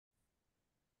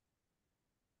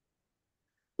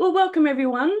Well, welcome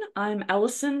everyone. I'm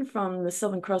Alison from the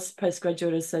Southern Cross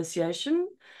Postgraduate Association.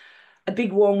 A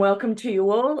big warm welcome to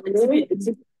you all. It's a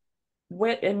bit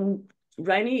wet and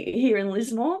rainy here in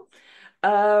Lismore.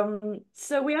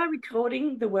 So we are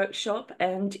recording the workshop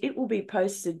and it will be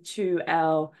posted to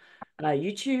our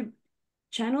YouTube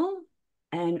channel,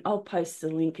 and I'll post the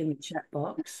link in the chat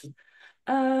box.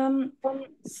 Um,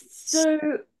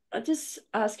 so I just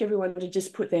ask everyone to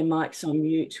just put their mics on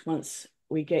mute once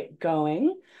we get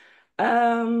going.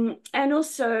 And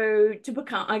also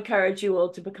I encourage you all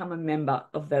to become a member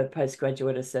of the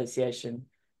Postgraduate Association,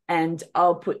 and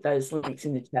I'll put those links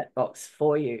in the chat box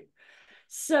for you.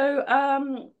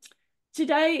 So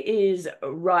today is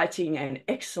writing an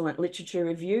excellent literature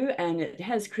review, and it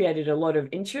has created a lot of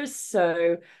interest.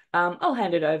 So I'll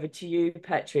hand it over to you,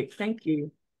 Patrick. Thank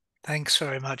you. Thanks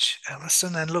very much,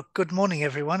 Alison. And look, good morning,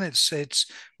 everyone. It's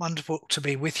wonderful to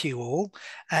be with you all.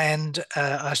 And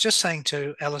I was just saying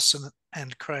to Alison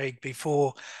and Craig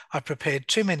before, I prepared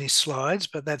too many slides,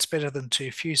 but that's better than too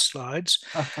few slides.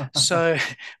 So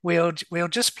we'll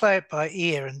just play it by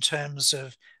ear in terms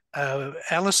of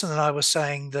Alison and I were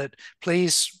saying that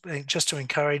please, just to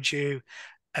encourage you,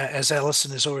 as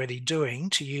Alison is already doing,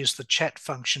 to use the chat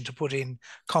function to put in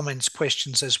comments,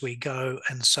 questions as we go,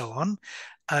 and so on.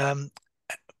 Um,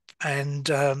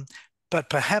 but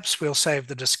perhaps we'll save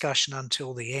the discussion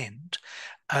until the end.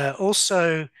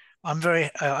 Also,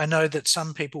 I know that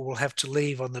some people will have to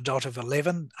leave on the dot of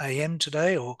 11 a.m.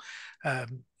 today, or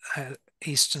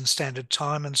Eastern Standard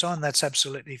Time and so on. That's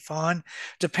absolutely fine.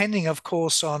 Depending, of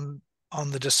course, on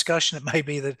the discussion, it may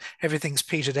be that everything's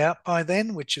petered out by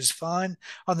then, which is fine.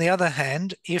 On the other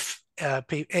hand, if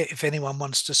anyone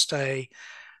wants to stay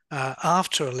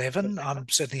after 11, I'm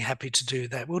certainly happy to do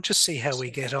that. We'll just see how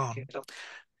we get on.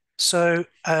 So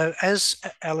as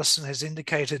Alison has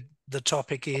indicated, the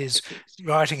topic is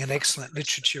writing an excellent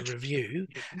literature review.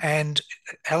 And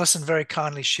Alison very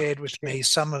kindly shared with me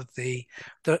some of the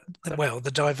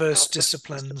diverse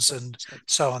disciplines and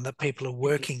so on that people are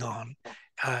working on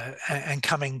and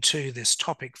coming to this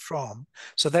topic from.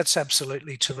 So that's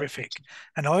absolutely terrific.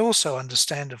 And I also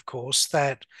understand, of course,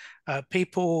 that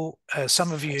people,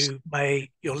 some of you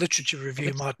your literature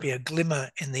review might be a glimmer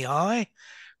in the eye,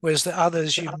 whereas the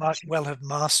others, you might well have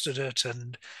mastered it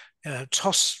and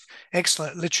toss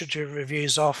excellent literature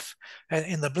reviews off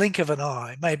in the blink of an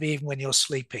eye, maybe even when you're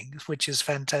sleeping, which is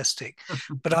fantastic.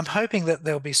 But I'm hoping that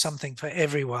there'll be something for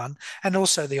everyone, and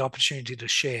also the opportunity to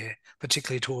share,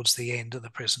 particularly towards the end of the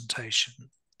presentation.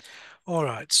 All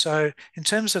right, so in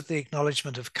terms of the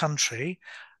acknowledgement of country,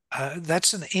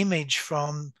 that's an image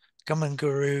from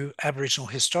Gumunguru Aboriginal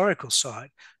Historical Site.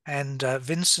 And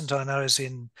Vincent, I know, is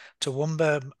in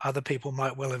Toowoomba. Other people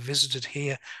might well have visited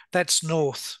here. That's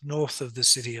north of the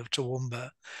city of Toowoomba.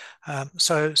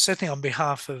 So certainly on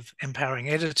behalf of Empowering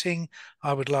Editing,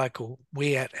 I would like, or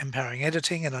we at Empowering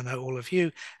Editing, and I know all of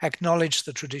you, acknowledge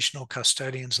the traditional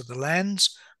custodians of the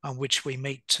lands on which we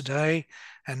meet today.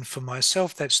 And for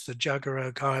myself, that's the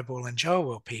Jagera, Gaiabal and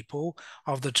Jawel people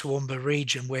of the Toowoomba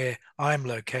region where I'm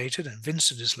located and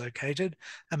Vincent is located,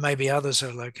 and maybe others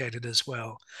are located as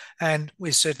well. And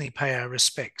we certainly pay our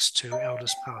respects to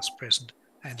elders past, present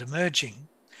and emerging.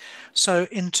 So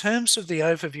in terms of the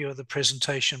overview of the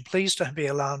presentation, please don't be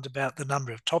alarmed about the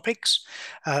number of topics.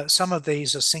 Some of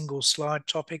these are single slide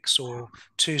topics or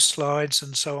 2 slides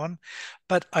and so on.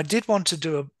 But I did want to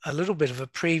do a little bit of a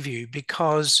preview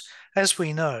because, as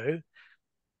we know,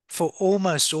 for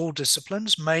almost all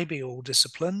disciplines, maybe all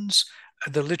disciplines,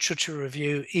 the literature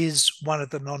review is one of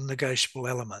the non-negotiable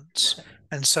elements.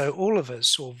 And so all of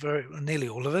us, or nearly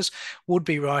all of us, would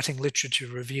be writing literature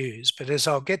reviews. But as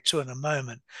I'll get to in a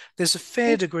moment, there's a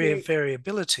fair degree of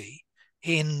variability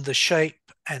in the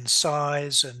shape and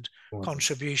size and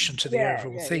contribution to the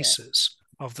overall thesis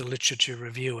of the literature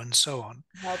review and so on.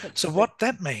 So what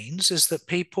that means is that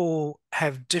people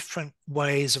have different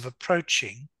ways of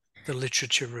approaching the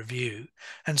literature review.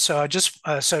 And so I just,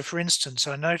 so for instance,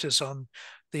 I notice on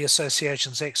the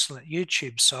association's excellent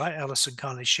YouTube site, Alison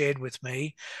kindly shared with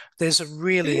me, there's a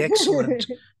really excellent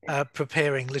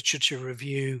preparing literature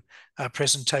review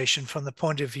presentation from the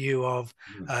point of view of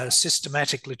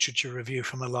systematic literature review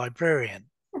from a librarian.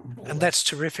 And that's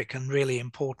terrific and really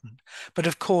important. But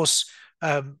of course,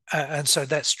 and so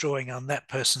that's drawing on that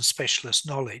person's specialist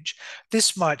knowledge.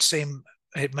 This might seem,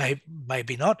 it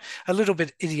maybe not, a little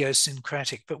bit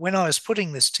idiosyncratic, but when I was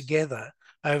putting this together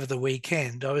over the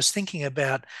weekend, I was thinking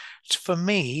about, for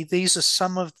me, these are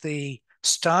some of the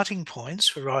starting points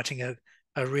for writing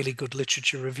a really good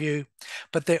literature review,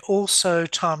 but they're also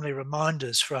timely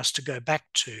reminders for us to go back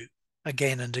to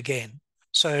again and again.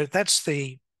 So that's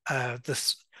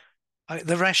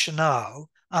the rationale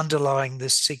underlying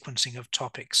this sequencing of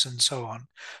topics and so on.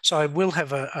 So I will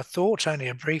have a thought, only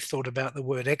a brief thought about the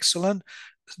word excellent.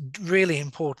 Really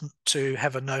important to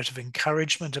have a note of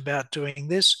encouragement about doing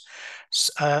this.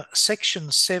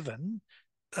 Section 7,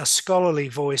 a scholarly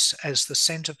voice as the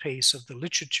centerpiece of the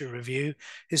literature review,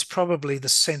 is probably the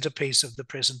centerpiece of the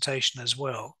presentation as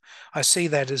well. I see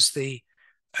that as the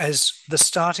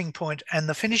starting point and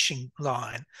the finishing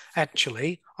line,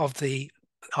 actually, of the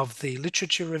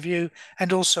literature review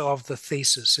and also of the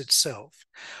thesis itself.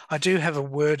 I do have a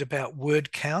word about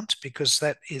word count because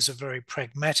that is a very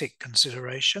pragmatic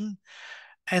consideration.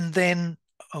 And then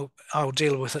I'll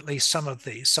deal with at least some of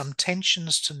these, some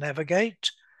tensions to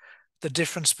navigate, the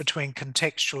difference between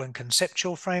contextual and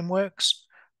conceptual frameworks,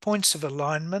 points of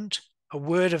alignment, a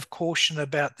word of caution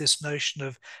about this notion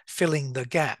of filling the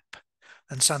gap.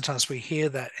 And sometimes we hear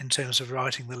that in terms of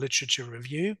writing the literature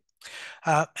review.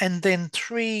 And then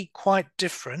 3 quite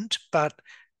different but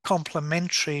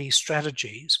complementary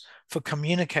strategies for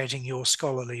communicating your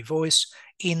scholarly voice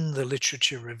in the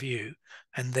literature review,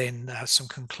 and then some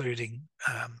concluding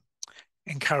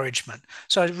encouragement.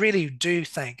 So I really do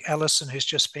thank Alison, who's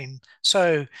just been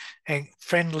so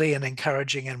friendly and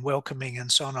encouraging and welcoming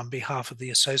and so on behalf of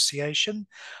the association.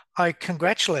 I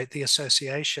congratulate the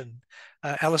association.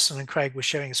 Alison and Craig were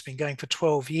sharing it's been going for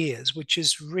 12 years, which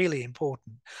is really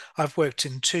important. I've worked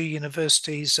in 2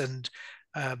 universities, and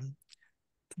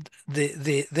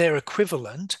their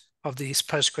equivalent of this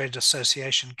postgraduate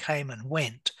association came and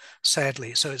went,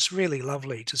 sadly. So it's really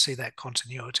lovely to see that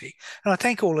continuity. And I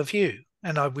thank all of you,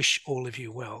 and I wish all of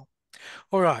you well.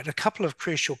 All right, a couple of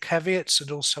crucial caveats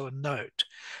and also a note.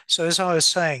 So as I was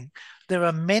saying, there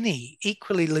are many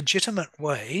equally legitimate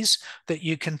ways that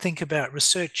you can think about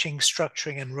researching,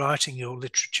 structuring, and writing your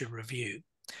literature review.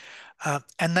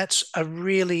 And that's a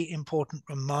really important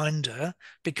reminder,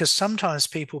 because sometimes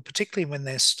people, particularly when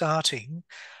they're starting,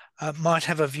 might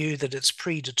have a view that it's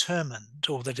predetermined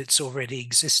or that it's already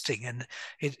existing, and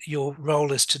your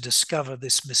role is to discover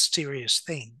this mysterious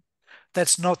thing.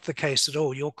 That's not the case at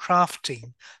all. You're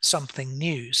crafting something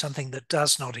new, something that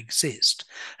does not exist.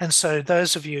 And so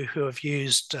those of you who have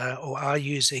used or are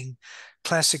using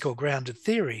classical grounded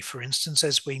theory, for instance,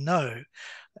 as we know,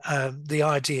 the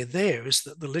idea there is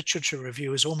that the literature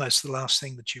review is almost the last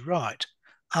thing that you write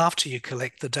after you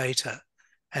collect the data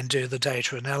and do the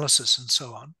data analysis and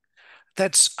so on.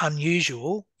 That's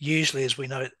unusual. Usually, as we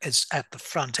know, it's at the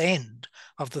front end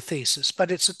of the thesis,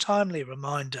 but it's a timely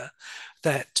reminder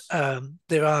that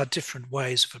there are different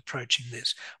ways of approaching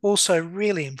this. Also,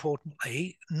 really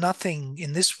importantly, nothing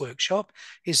in this workshop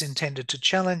is intended to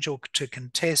challenge or to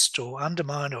contest or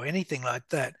undermine or anything like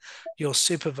that your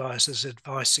supervisor's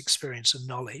advice, experience, and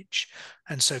knowledge.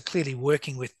 And so clearly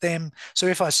working with them. So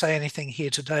if I say anything here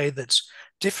today that's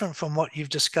different from what you've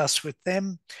discussed with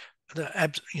them,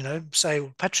 say,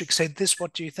 well, Patrick said this,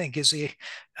 what do you think? Is he,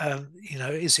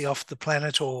 is he off the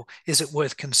planet, or is it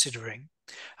worth considering?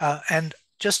 And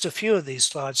just a few of these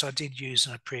slides I did use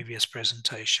in a previous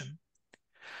presentation.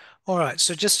 All right,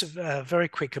 so just very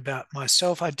quick about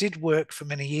myself. I did work for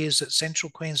many years at Central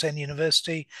Queensland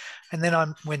University, and then I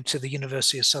went to the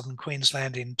University of Southern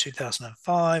Queensland in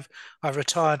 2005. I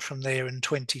retired from there in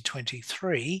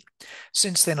 2023.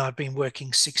 Since then, I've been working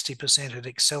 60% at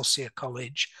Excelsior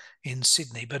College in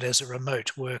Sydney, but as a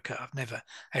remote worker. I've never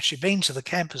actually been to the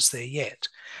campus there yet.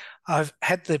 I've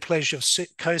had the pleasure of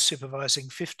co-supervising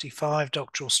 55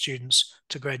 doctoral students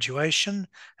to graduation,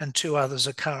 and 2 others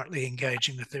are currently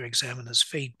engaging with their examiners'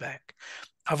 feedback.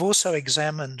 I've also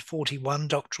examined 41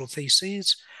 doctoral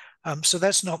theses, so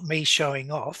that's not me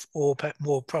showing off, or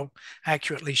more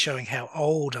accurately showing how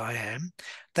old I am.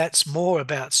 That's more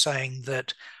about saying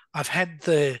that I've had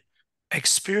the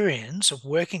experience of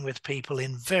working with people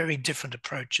in very different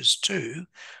approaches to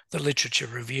the literature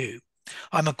review.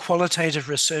 I'm a qualitative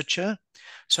researcher.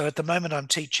 So at the moment I'm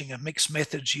teaching a mixed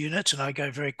methods unit, and I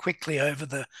go very quickly over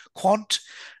the quant,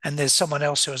 and there's someone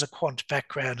else who has a quant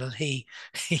background, and he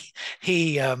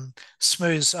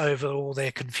smooths over all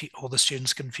the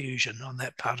students' confusion on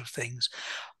that part of things.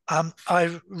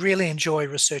 I really enjoy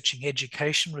researching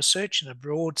education research in a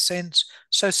broad sense,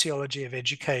 sociology of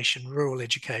education, rural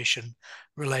education,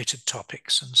 related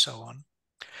topics, and so on.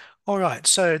 All right,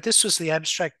 so this was the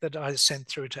abstract that I sent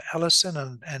through to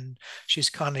Alison, and she's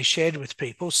kindly shared with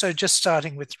people. So just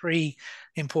starting with 3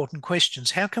 important questions.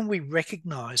 How can we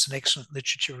recognize an excellent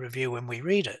literature review when we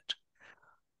read it?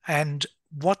 And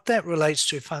what that relates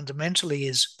to fundamentally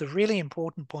is the really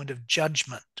important point of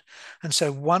judgment. And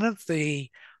so one of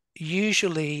the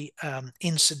usually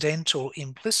incidental,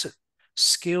 implicit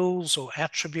skills or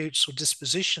attributes or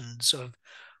dispositions of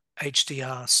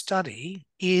HDR study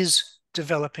is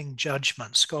developing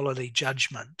judgment, scholarly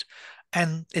judgment.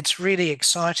 And it's really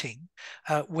exciting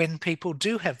when people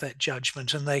do have that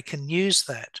judgment and they can use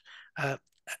that.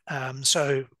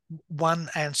 So one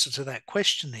answer to that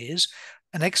question is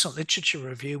an excellent literature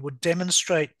review would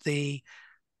demonstrate the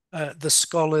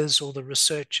scholars or the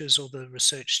researchers or the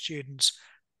research students'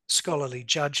 scholarly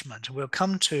judgment. We'll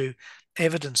come to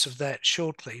evidence of that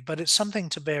shortly, but it's something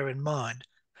to bear in mind.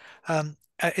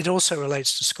 It also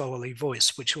relates to scholarly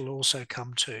voice, which we'll also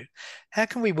come to. How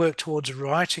can we work towards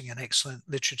writing an excellent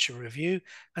literature review?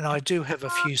 And I do have a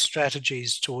few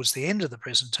strategies towards the end of the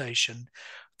presentation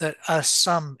that are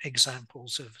some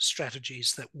examples of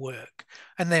strategies that work,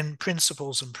 and then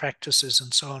principles and practices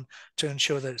and so on to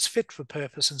ensure that it's fit for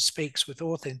purpose and speaks with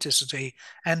authenticity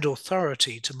and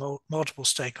authority to multiple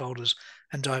stakeholders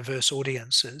and diverse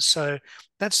audiences. So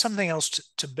that's something else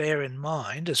to bear in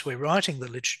mind as we're writing the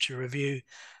literature review.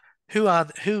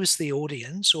 Who's the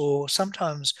audience, or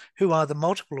sometimes who are the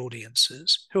multiple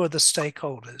audiences? Who are the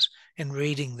stakeholders in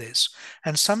reading this?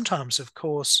 And sometimes, of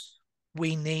course,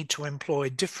 we need to employ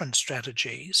different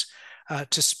strategies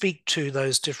to speak to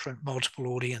those different multiple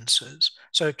audiences.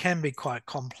 So it can be quite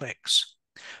complex.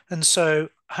 And so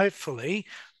hopefully,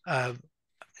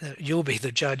 you'll be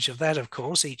the judge of that, of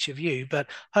course, each of you, but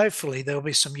hopefully there'll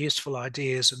be some useful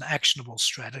ideas and actionable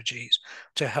strategies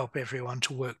to help everyone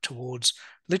to work towards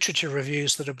literature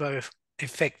reviews that are both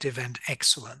effective and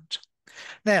excellent.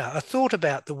 Now, a thought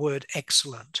about the word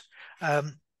excellent.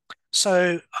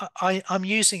 So I'm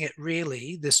using it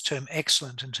really, this term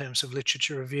excellent in terms of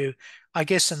literature review, I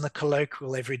guess in the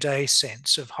colloquial everyday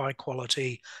sense of high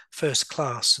quality, first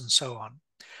class and so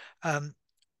on.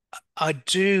 I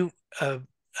do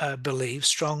believe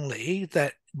strongly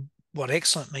that what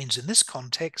excellent means in this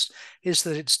context is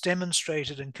that it's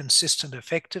demonstrated in consistent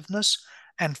effectiveness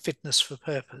and fitness for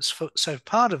purpose. So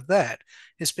part of that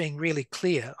is being really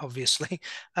clear, obviously,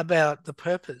 about the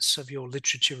purpose of your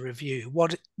literature review.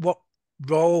 What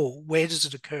role, where does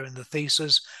it occur in the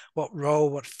thesis? What role,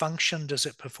 what function does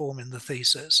it perform in the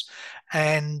thesis?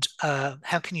 And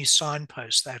how can you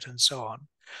signpost that and so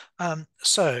on?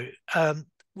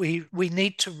 We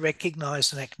need to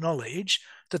recognize and acknowledge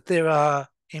that there are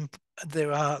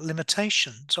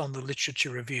limitations on the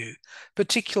literature review,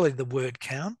 particularly the word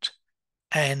count,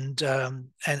 and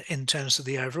in terms of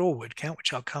the overall word count,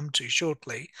 which I'll come to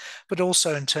shortly, but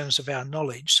also in terms of our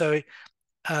knowledge. So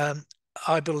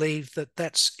I believe that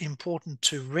that's important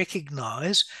to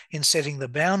recognize in setting the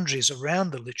boundaries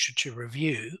around the literature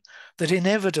review, that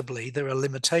inevitably there are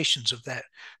limitations of that.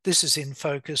 This is in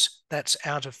focus, that's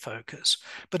out of focus.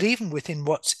 But even within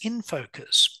what's in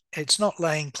focus, it's not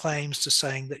laying claims to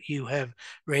saying that you have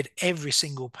read every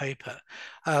single paper.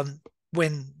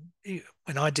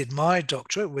 When I did my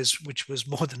doctorate, which was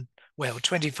more than, well,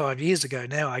 25 years ago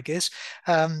now, I guess,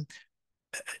 that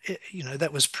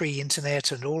was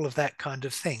pre-internet and all of that kind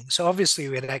of thing. So obviously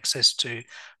we had access to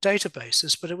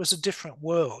databases, but it was a different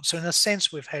world. So in a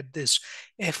sense, we've had this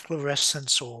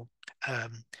efflorescence or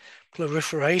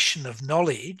proliferation of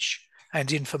knowledge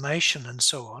and information and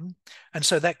so on. And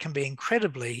so that can be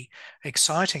incredibly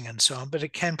exciting and so on, but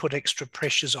it can put extra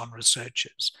pressures on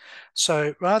researchers.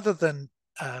 So rather than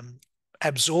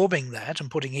absorbing that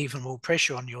and putting even more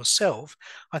pressure on yourself,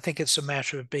 I think it's a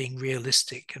matter of being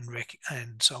realistic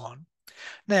and so on.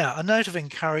 Now, a note of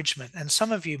encouragement, and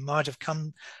some of you might have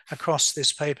come across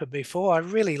this paper before. I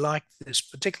really like this,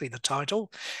 particularly the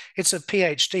title. It's a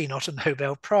PhD, not a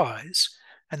Nobel Prize.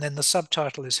 And then the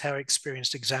subtitle is How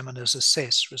Experienced Examiners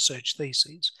Assess Research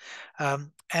Theses.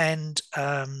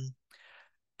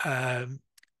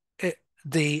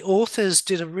 The authors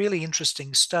did a really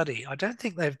interesting study. I don't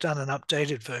think they've done an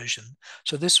updated version.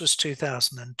 So this was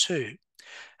 2002.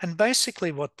 And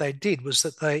basically what they did was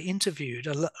that they interviewed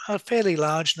a fairly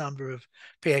large number of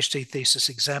PhD thesis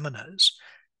examiners.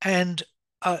 And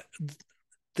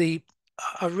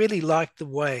I really like the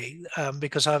way,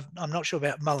 because I'm not sure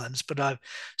about Mullins, but I've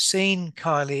seen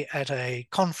Kylie at a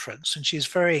conference and she's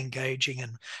very engaging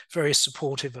and very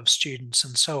supportive of students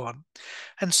and so on.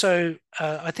 And so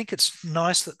I think it's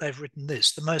nice that they've written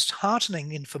this. The most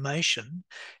heartening information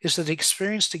is that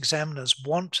experienced examiners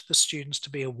want the students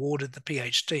to be awarded the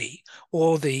PhD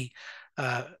or the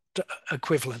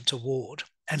equivalent award,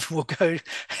 and will go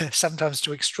sometimes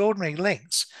to extraordinary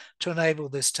lengths to enable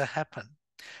this to happen.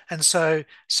 And so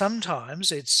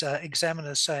sometimes it's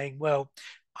examiners saying, well,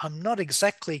 I'm not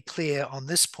exactly clear on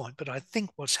this point, but I think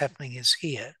what's happening is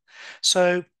here.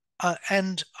 So,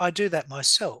 and I do that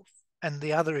myself. And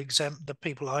the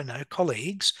people I know,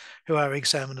 colleagues who are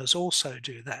examiners also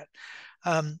do that.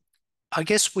 I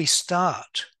guess we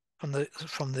start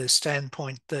from the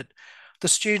standpoint that the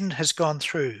student has gone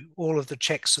through all of the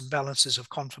checks and balances of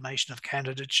confirmation of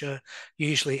candidature,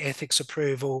 usually ethics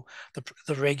approval,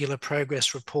 the regular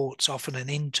progress reports, often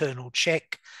an internal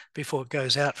check before it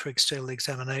goes out for external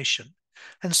examination.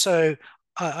 And so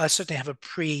I certainly have a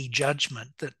prejudgment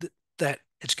that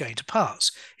it's going to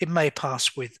pass. It may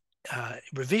pass with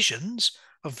revisions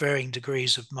of varying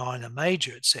degrees of minor,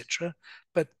 major, etc.,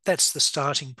 but that's the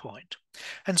starting point.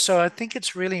 And so I think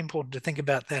it's really important to think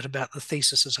about that, about the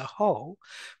thesis as a whole,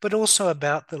 but also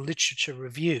about the literature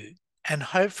review. And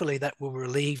hopefully that will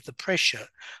relieve the pressure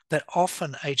that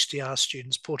often HDR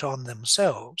students put on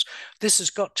themselves. This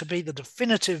has got to be the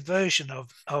definitive version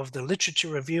of the literature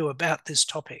review about this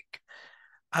topic.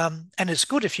 And it's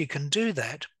good if you can do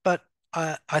that, but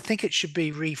I think it should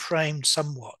be reframed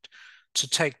somewhat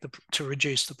to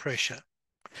reduce the pressure.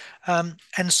 And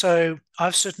so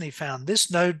I've certainly found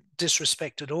this, no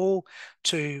disrespect at all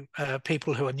to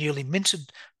people who are newly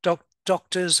minted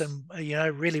doctors and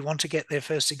really want to get their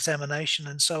first examination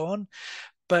and so on.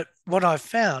 But what I've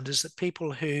found is that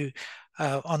people who,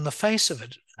 on the face of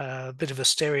it, a bit of a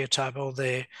stereotype, or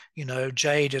they're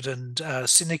jaded and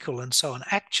cynical and so on.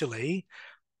 Actually,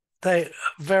 they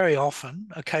very often,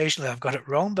 occasionally I've got it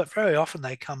wrong, but very often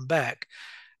they come back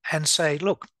and say,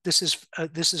 look, this is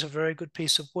a very good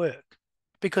piece of work,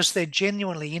 because they're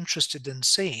genuinely interested in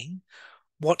seeing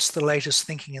what's the latest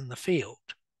thinking in the field.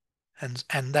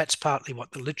 And that's partly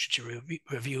what the literature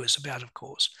review is about, of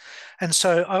course. And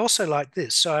so I also like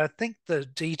this. So I think the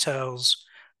details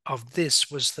of this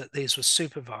was that these were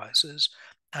supervisors.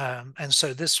 And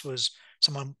so this was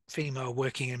someone female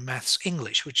working in maths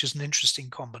English, which is an interesting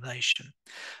combination.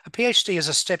 A PhD is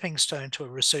a stepping stone to a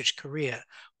research career.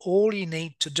 All you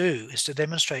need to do is to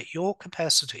demonstrate your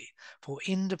capacity for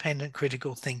independent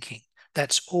critical thinking.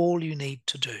 That's all you need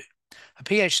to do. A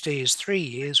PhD is 3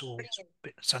 years, or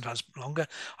sometimes longer,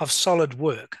 of solid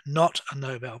work, not a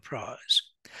Nobel Prize.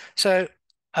 So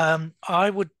I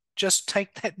would just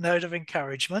take that note of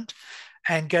encouragement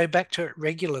and go back to it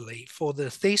regularly for the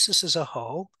thesis as a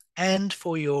whole and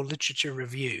for your literature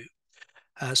review.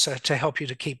 So to help you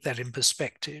to keep that in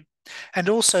perspective. And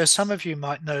also, some of you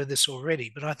might know this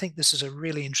already, but I think this is a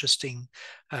really interesting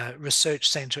research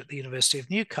centre at the University of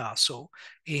Newcastle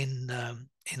in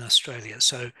Australia.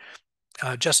 So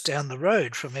just down the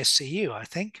road from SCU, I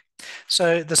think.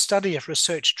 So the study of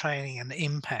research training and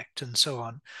impact and so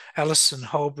on. Alison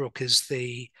Holbrook is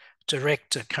the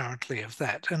director currently of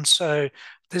that. And so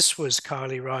this was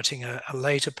Kylie writing a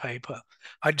later paper.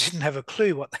 I didn't have a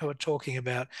clue what they were talking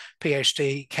about,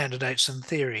 PhD candidates and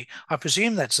theory. I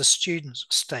presume that's a student's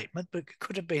statement, but it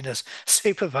could have been a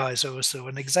supervisor or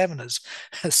an examiner's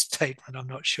statement, I'm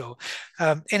not sure.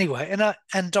 Anyway,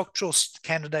 and doctoral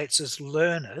candidates as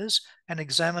learners, and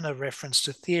examiner reference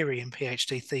to theory in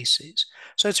PhD theses.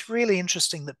 So it's really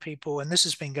interesting that people, and this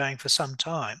has been going for some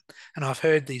time, and I've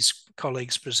heard these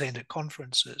colleagues present at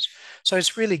conferences. So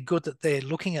it's really good that they're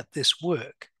looking at this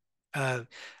work,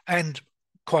 and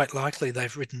quite likely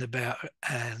they've written about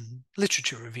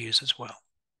literature reviews as well.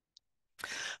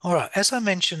 All right, as I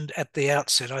mentioned at the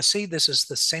outset, I see this as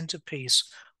the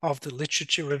centerpiece of the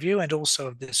literature review and also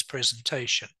of this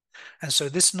presentation. And so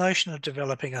this notion of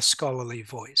developing a scholarly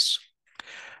voice.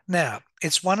 Now,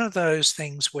 it's one of those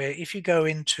things where if you go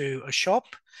into a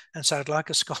shop and say, I'd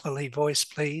like a scholarly voice,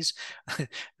 please,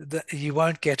 you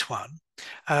won't get one.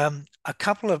 A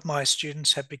couple of my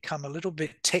students have become a little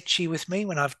bit tetchy with me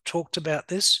when I've talked about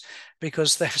this,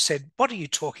 because they've said, what are you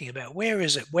talking about? Where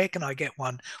is it? Where can I get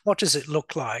one? What does it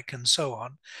look like? And so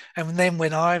on. And then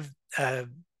when I've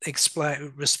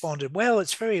responded, well,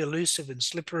 it's very elusive and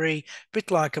slippery, a bit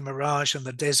like a mirage in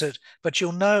the desert, but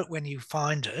you'll know it when you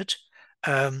find it.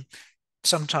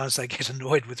 Sometimes they get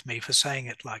annoyed with me for saying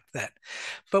it like that.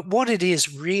 But what it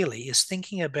is really is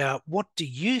thinking about, what do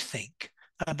you think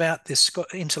about this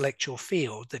intellectual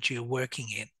field that you're working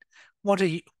in?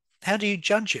 How do you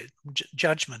judge it?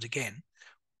 Judgment again.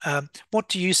 What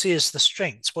do you see as the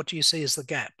strengths? What do you see as the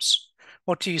gaps?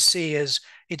 What do you see as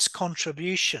its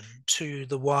contribution to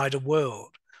the wider world?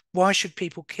 Why should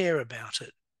people care about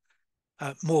it?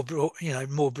 More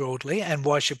broadly, and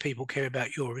why should people care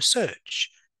about your research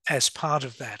as part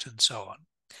of that, and so on.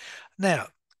 Now,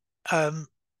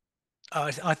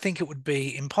 I think it would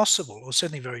be impossible, or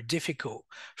certainly very difficult,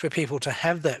 for people to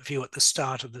have that view at the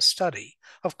start of the study.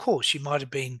 Of course, you might have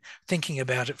been thinking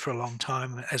about it for a long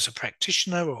time as a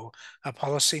practitioner or a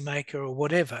policymaker or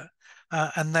whatever,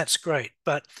 and that's great.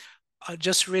 But I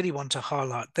just really want to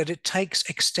highlight that it takes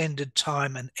extended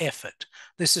time and effort.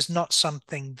 This is not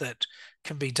something that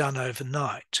can be done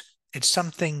overnight. It's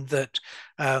something that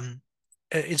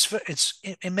it's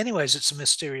in many ways it's a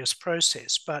mysterious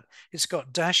process, but it's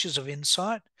got dashes of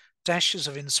insight, dashes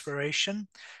of inspiration,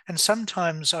 and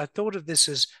sometimes I thought of this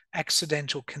as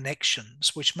accidental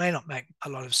connections, which may not make a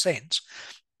lot of sense.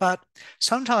 But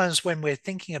sometimes when we're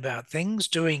thinking about things,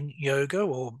 doing yoga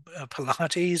or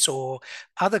Pilates or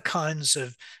other kinds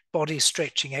of body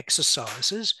stretching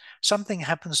exercises, something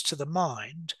happens to the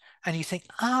mind, and you think,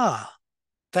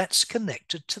 that's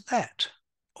connected to that,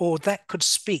 or that could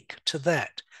speak to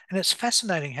that. And it's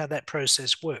fascinating how that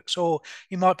process works. Or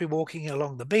you might be walking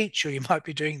along the beach, or you might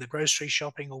be doing the grocery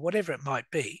shopping, or whatever it might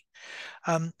be.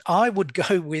 I would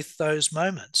go with those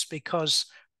moments because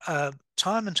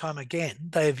time and time again,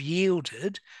 they've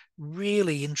yielded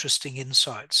really interesting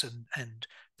insights and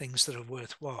things that are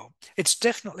worthwhile. It's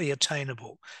definitely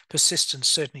attainable. Persistence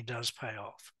certainly does pay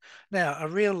off. Now, a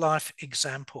real life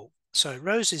example. So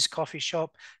Rosie's Coffee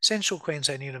Shop, Central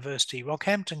Queensland University,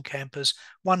 Rockhampton campus,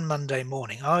 one Monday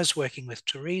morning. I was working with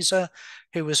Teresa,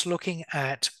 who was looking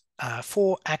at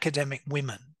 4 academic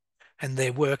women and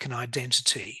their work and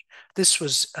identity. This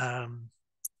was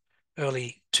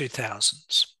early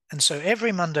 2000s. And so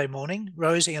every Monday morning,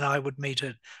 Rosie and I would meet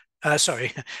at,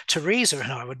 Teresa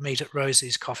and I would meet at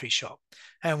Rosie's coffee shop.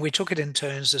 And we took it in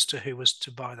turns as to who was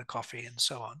to buy the coffee and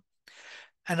so on.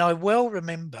 And I well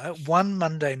remember one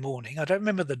Monday morning, I don't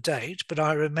remember the date, but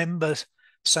I remember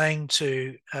saying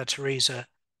to Teresa,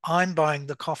 I'm buying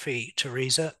the coffee,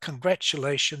 Teresa.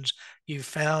 Congratulations, you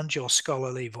found your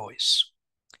scholarly voice.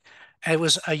 It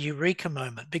was a eureka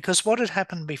moment because what had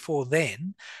happened before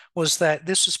then was that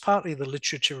this was partly the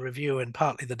literature review and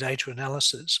partly the data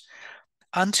analysis.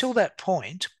 Until that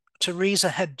point, Teresa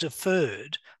had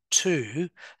deferred to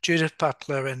Judith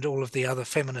Butler and all of the other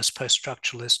feminist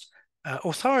post-structuralist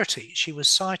authority she was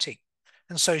citing.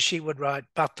 And so she would write,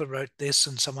 Butler wrote this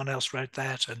and someone else wrote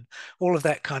that and all of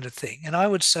that kind of thing. And I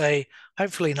would say,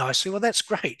 hopefully nicely, well, that's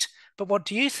great. But what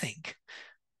do you think?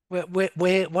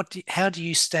 How do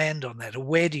you stand on that, or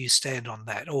where do you stand on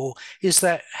that, or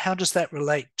how does that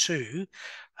relate to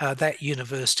that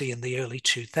university in the early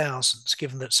 2000s?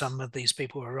 Given that some of these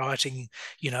people were writing,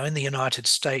 in the United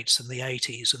States in the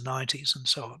 80s and 90s and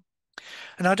so on,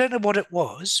 and I don't know what it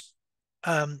was,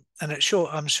 and I'm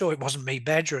sure it wasn't me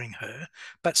badgering her,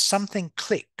 but something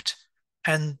clicked,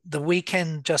 and the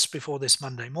weekend just before this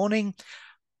Monday morning,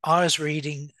 I was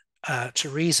reading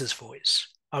Teresa's voice.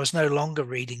 I was no longer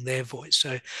reading their voice.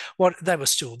 So they were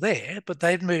still there, but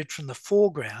they'd moved from the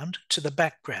foreground to the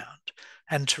background.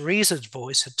 And Teresa's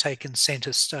voice had taken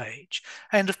center stage.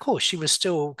 And of course, she was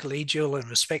still collegial and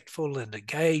respectful and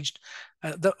engaged,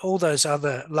 all those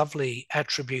other lovely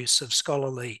attributes of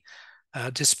scholarly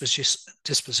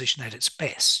disposition at its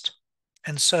best.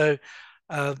 And so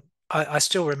I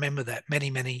still remember that many,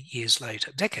 many years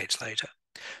later, decades later.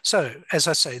 So, as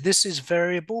I say, this is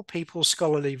variable. People's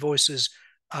scholarly voices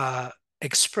are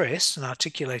expressed and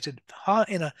articulated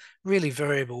in a really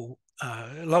variable,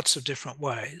 lots of different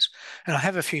ways. And I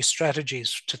have a few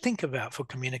strategies to think about for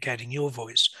communicating your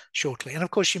voice shortly. And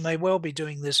of course, you may well be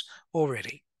doing this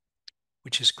already,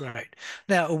 which is great.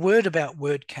 Now, a word about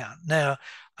word count. Now,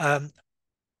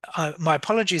 my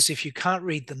apologies if you can't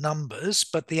read the numbers,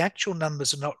 but the actual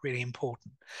numbers are not really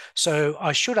important. So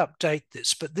I should update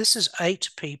this, but this is 8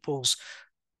 people's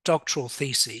doctoral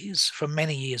theses from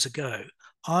many years ago.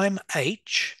 I'm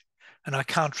H, and I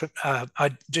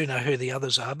do know who the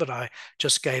others are, but I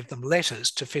just gave them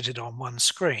letters to fit it on one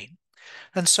screen.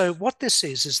 And so what this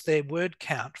is their word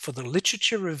count for the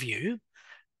literature review,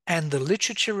 and the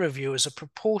literature review is a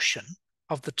proportion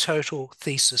of the total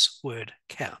thesis word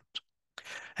count.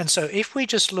 And so if we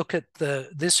just look at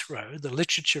this row, the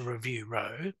literature review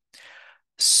row,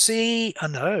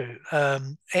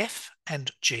 F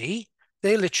and G,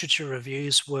 their literature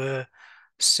reviews were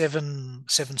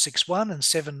 7761 and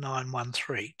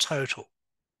 7913 total.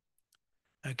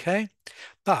 Okay,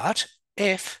 but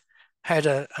F had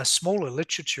a smaller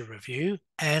literature review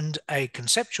and a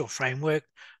conceptual framework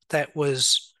that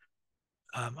was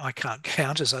I can't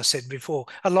count, as I said before,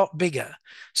 a lot bigger.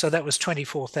 So that was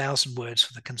 24,000 words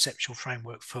for the conceptual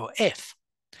framework for F.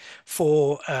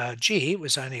 For G, it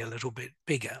was only a little bit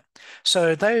bigger.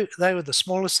 So they were the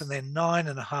smallest, and then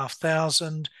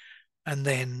 9,500, and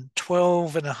then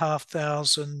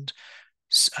 12,500,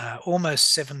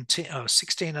 almost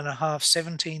 16,500,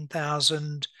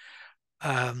 17,000,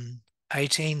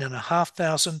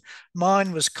 18,500.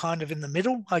 Mine was kind of in the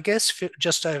middle, I guess,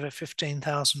 just over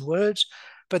 15,000 words.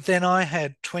 but then I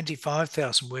had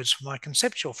 25,000 words for my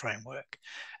conceptual framework.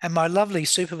 And my lovely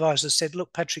supervisor said,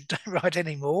 look, Patrick, don't write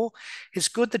any more. It's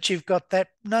good that you've got that.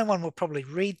 No one will probably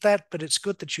read that, but it's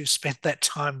good that you've spent that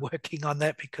time working on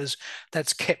that because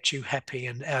that's kept you happy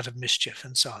and out of mischief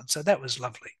and so on. So that was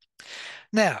lovely.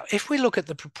 Now, if we look at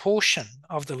the proportion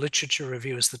of the literature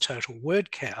review as the total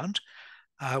word count,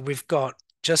 we've got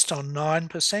just on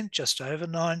 9%, just over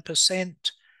 9%,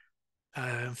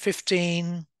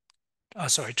 15,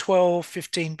 12,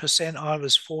 15%. I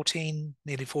was 14,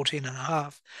 nearly 14 and a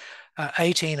half,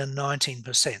 18 and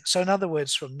 19%. So in other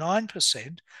words, from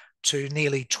 9% to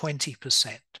nearly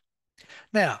 20%.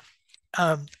 Now,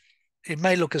 it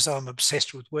may look as though I'm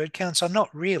obsessed with word counts. I'm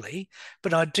not really,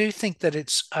 but I do think that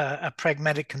it's a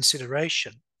pragmatic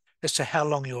consideration as to how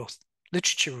long your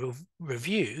literature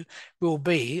review will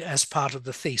be as part of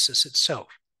the thesis itself.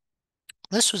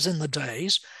 This was in the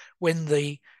days when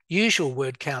the usual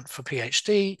word count for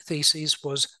PhD theses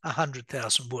was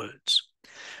 100,000 words.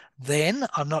 Then,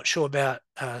 I'm not sure about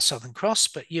Southern Cross,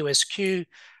 but USQ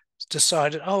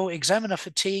decided, oh, examiner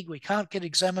fatigue, we can't get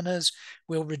examiners,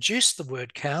 we'll reduce the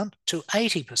word count to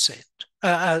 80%,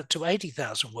 to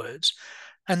 80,000 words.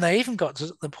 And they even got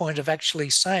to the point of actually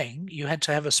saying you had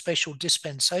to have a special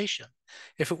dispensation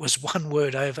if it was one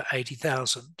word over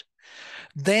 80,000.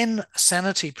 Then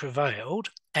sanity prevailed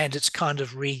and it's kind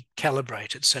of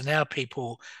recalibrated. So now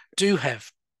people do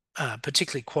have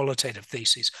particularly qualitative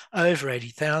theses over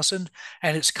 80,000,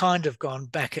 and it's kind of gone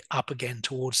back up again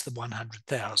towards the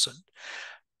 100,000.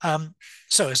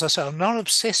 So as I say, I'm not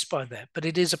obsessed by that, but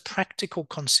it is a practical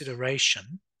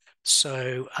consideration.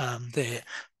 So there.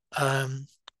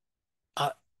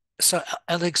 So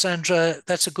Alexandra,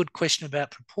 that's a good question about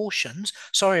proportions.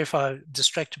 Sorry if I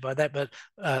distracted by that, but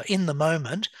in the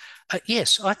moment,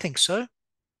 yes, I think so.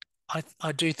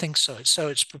 I do think so. So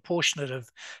it's proportionate of,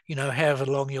 however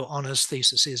long your honours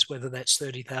thesis is, whether that's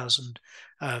 30,000,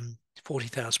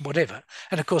 40,000, whatever.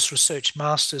 And of course, research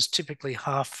masters, typically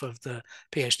half of the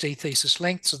PhD thesis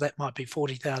length. So that might be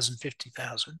 40,000,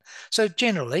 50,000. So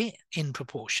generally in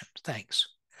proportion. Thanks.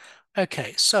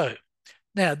 Okay, so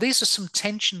now these are some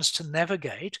tensions to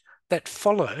navigate that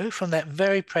follow from that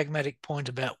very pragmatic point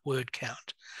about word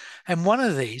count. And one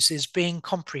of these is being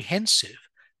comprehensive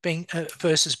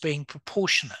versus being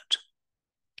proportionate.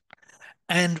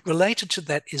 And related to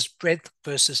that is breadth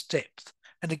versus depth.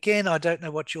 And again, I don't know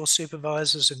what your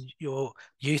supervisors and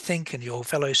you think and your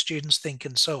fellow students think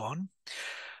and so on.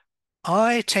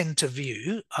 I tend to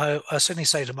view, I certainly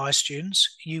say to my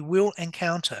students, you will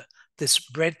encounter this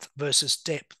breadth versus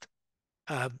depth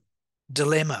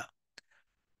dilemma.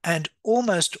 And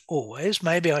almost always,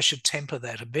 maybe I should temper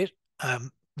that a bit,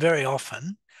 very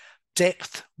often,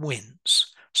 depth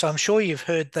wins. So I'm sure you've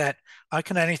heard that. I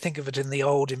can only think of it in the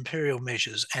old imperial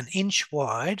measures, an inch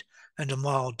wide and a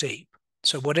mile deep.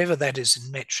 So whatever that is in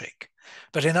metric.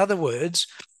 But in other words,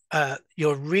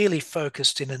 you're really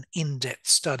focused in an in-depth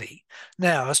study.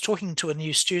 Now, I was talking to a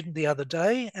new student the other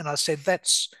day, and I said,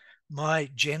 that's my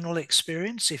general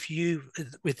experience. If you,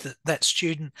 with that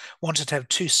student, wanted to have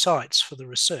 2 sites for the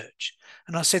research.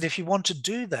 And I said, if you want to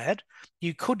do that,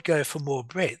 you could go for more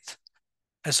breadth,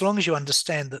 as long as you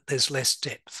understand that there's less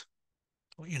depth,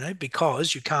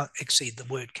 because you can't exceed the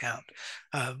word count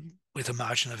with a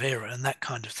margin of error and that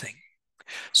kind of thing.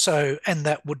 So, and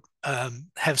that would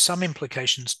have some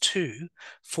implications too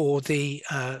for the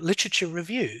literature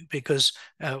review, because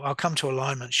I'll come to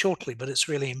alignment shortly, but it's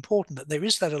really important that there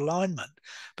is that alignment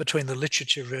between the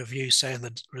literature review, say, and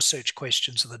the research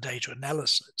questions and the data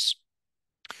analysis.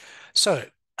 So,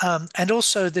 and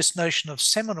also this notion of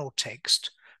seminal text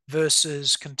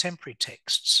versus contemporary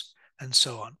texts and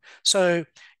so on. So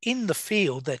in the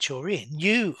field that you're in,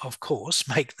 you, of course,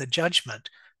 make the judgment,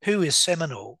 who is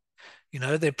seminal.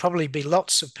 There'd probably be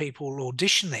lots of people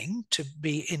auditioning to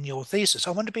be in your thesis.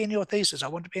 I want to be in your thesis. I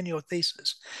want to be in your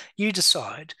thesis. You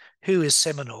decide who is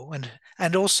seminal,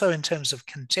 and also in terms of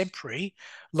contemporary,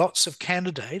 lots of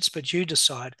candidates, but you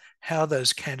decide how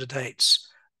those candidates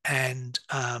and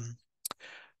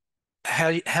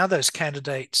how those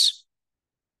candidates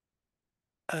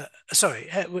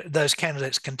those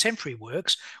candidates' contemporary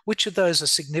works, which of those are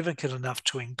significant enough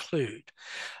to include.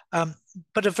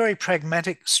 But a very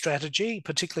pragmatic strategy,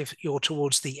 particularly if you're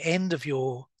towards the end of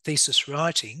your thesis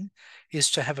writing,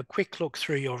 is to have a quick look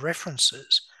through your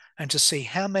references and to see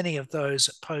how many of those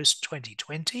are post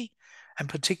 2020, and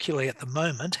particularly at the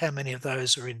moment, how many of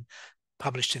those are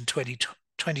published in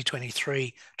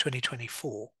 2023,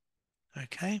 2024.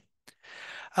 Okay.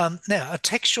 Now, a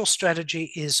textual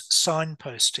strategy is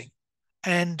signposting,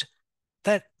 and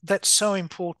that's so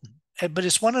important. But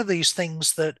it's one of these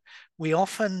things that we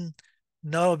often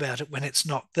know about it when it's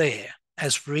not there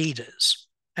as readers.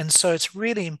 And so it's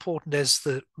really important as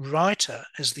the writer,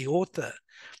 as the author,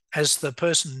 as the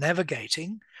person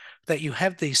navigating, that you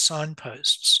have these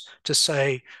signposts to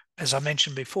say, as I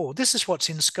mentioned before, this is what's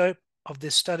in scope of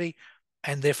this study,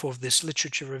 and therefore of this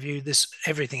literature review. This,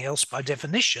 everything else by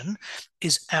definition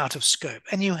is out of scope.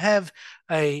 And you have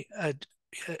a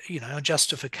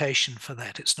justification for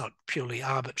that. It's not purely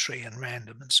arbitrary and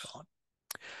random and so on.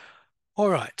 All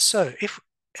right, so if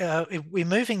we're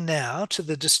moving now to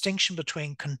the distinction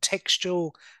between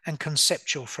contextual and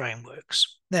conceptual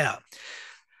frameworks. Now,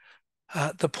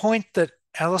 the point that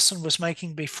Alison was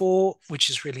making before, which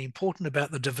is really important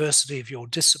about the diversity of your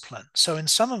discipline. So in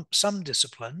some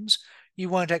disciplines, you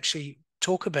won't actually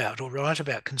talk about or write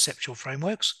about conceptual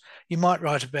frameworks. You might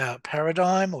write about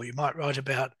paradigm, or you might write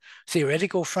about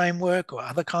theoretical framework or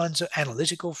other kinds of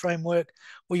analytical framework,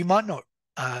 or you might not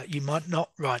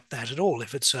write that at all.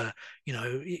 If it's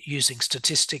using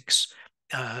statistics,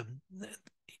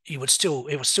 it would still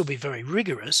be very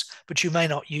rigorous, but you may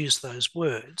not use those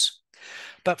words.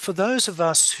 But for those of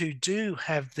us who do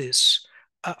have this,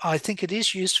 I think it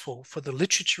is useful for the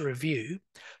literature review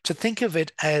to think of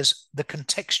it as the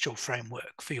contextual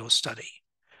framework for your study.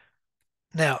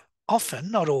 Now,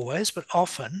 often, not always, but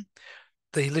often,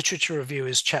 the literature review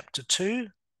is chapter 2,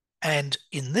 and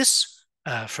in this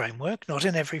framework, not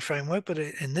in every framework, but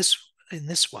in this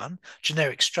one,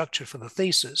 generic structure for the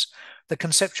thesis, the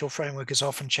conceptual framework is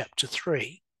often chapter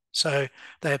 3. So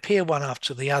they appear one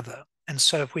after the other. And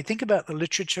so if we think about the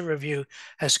literature review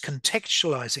as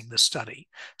contextualizing the study,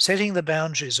 setting the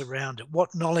boundaries around it,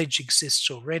 what knowledge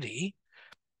exists already,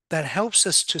 that helps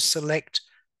us to select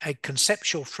a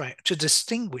conceptual framework, to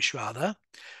distinguish rather,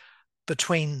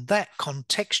 between that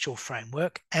contextual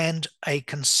framework and a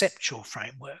conceptual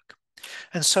framework.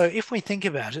 And so if we think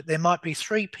about it, there might be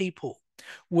 3 people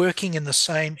working in the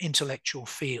same intellectual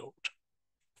field,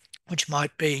 which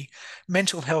might be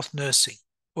mental health nursing,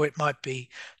 or it might be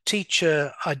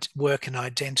teacher work and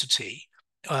identity,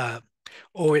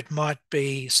 or it might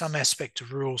be some aspect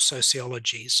of rural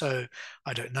sociology. So,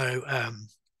 I don't know,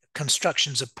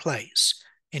 constructions of place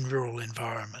in rural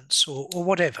environments, or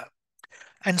whatever.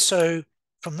 And so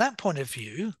from that point of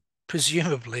view,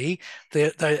 presumably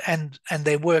they're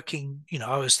working,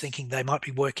 I was thinking they might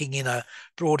be working in a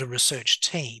broader research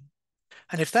team.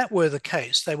 And if that were the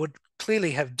case, they would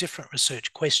clearly have different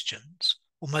research questions,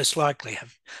 or most likely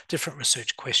have different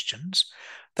research questions.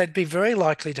 They'd be very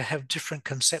likely to have different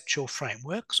conceptual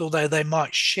frameworks, although they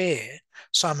might share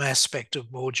some aspect of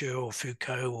Bourdieu or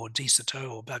Foucault or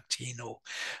Diciteau or Bakhtin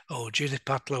or Judith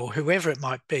Butler or whoever it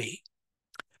might be.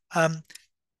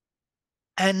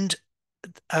 And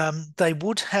they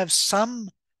would have some,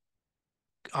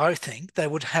 I think, they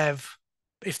would have,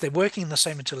 if they're working in the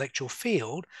same intellectual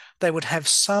field, they would have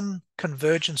some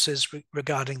convergences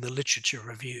regarding the literature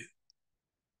review.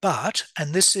 But,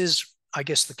 and this is, I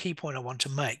guess, the key point I want to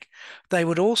make, they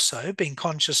would also, being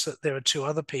conscious that there are 2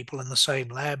 other people in the same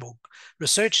lab or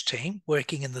research team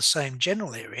working in the same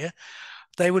general area,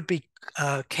 they would be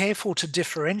careful to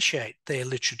differentiate their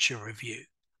literature review.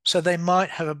 So they might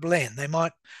have a blend. They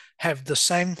might have the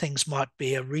same things, might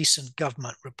be a recent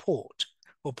government report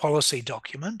or policy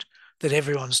document that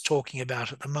everyone's talking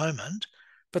about at the moment,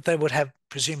 but they would have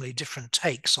presumably different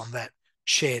takes on that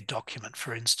shared document,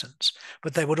 for instance.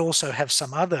 But they would also have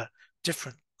some other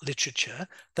different literature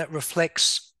that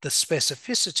reflects the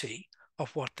specificity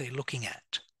of what they're looking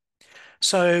at.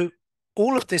 So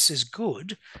all of this is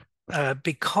good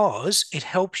because it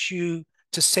helps you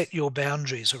to set your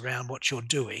boundaries around what you're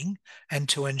doing and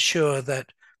to ensure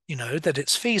that, that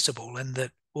it's feasible and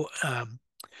that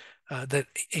that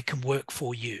it can work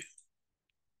for you.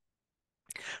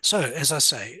 So, as I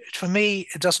say, for me,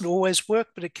 it doesn't always work,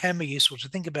 but it can be useful to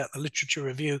think about the literature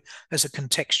review as a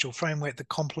contextual framework that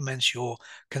complements your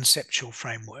conceptual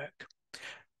framework.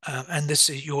 And this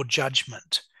is your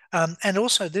judgment. And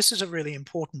also, this is a really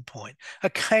important point.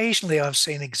 Occasionally, I've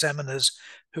seen examiners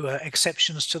who are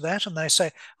exceptions to that, and they say,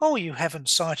 oh, you haven't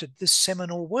cited this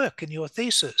seminal work in your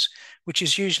thesis, which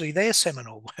is usually their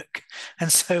seminal work. And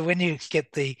so when you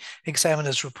get the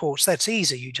examiner's reports, that's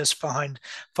easy. You just find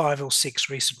 5 or 6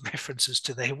 recent references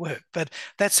to their work. But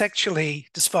that's actually,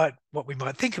 despite what we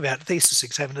might think about thesis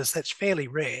examiners, that's fairly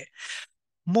rare.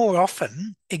 More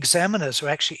often, examiners are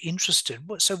actually interested.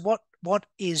 So what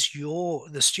is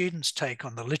the student's take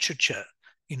on the literature?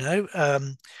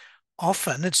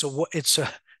 Often it's a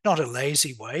not a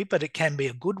lazy way, but it can be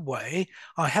a good way.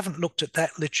 I haven't looked at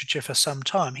that literature for some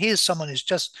time. Here's someone who's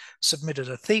just submitted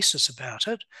a thesis about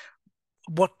it.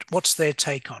 What's their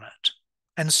take on it?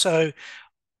 And so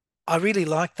I really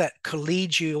like that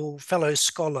collegial fellow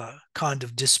scholar kind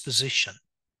of disposition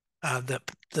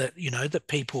that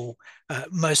people,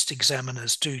 most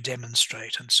examiners do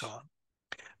demonstrate and so on,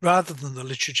 rather than the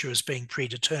literature as being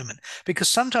predetermined. Because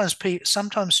sometimes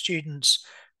students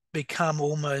become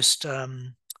almost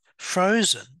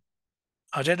frozen.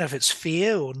 I don't know if it's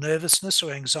fear or nervousness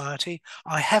or anxiety.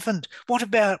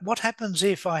 What happens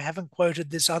if I haven't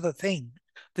quoted this other thing,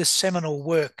 this seminal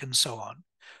work and so on?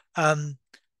 Um,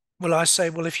 well, I say,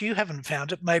 well, if you haven't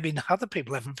found it, maybe other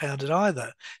people haven't found it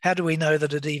either. How do we know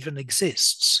that it even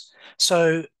exists?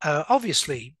 So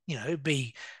obviously,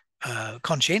 be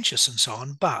conscientious and so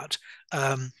on, but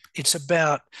it's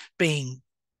about being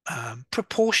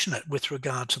proportionate with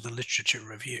regard to the literature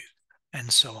review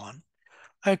and so on.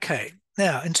 Okay,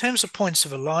 now in terms of points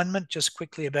of alignment, just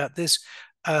quickly about this,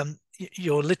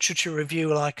 your literature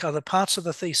review, like other parts of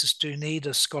the thesis, do need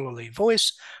a scholarly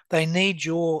voice. They need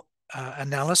your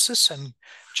analysis and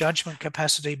judgment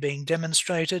capacity being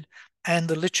demonstrated, and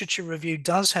the literature review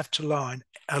does have to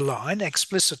align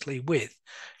explicitly with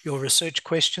your research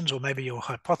questions, or maybe your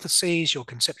hypotheses, your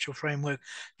conceptual framework,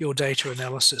 your data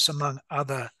analysis, among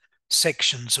other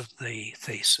sections of the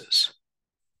thesis.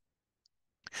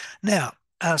 Now,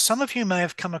 some of you may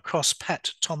have come across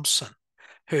Pat Thompson,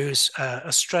 who's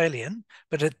Australian,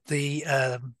 but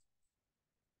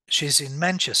she's in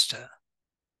Manchester.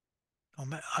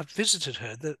 I've visited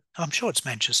her. I'm sure it's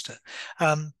Manchester.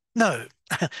 No,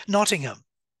 Nottingham.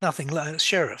 Nothing like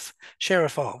Sheriff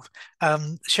of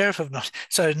not.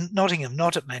 So Nottingham,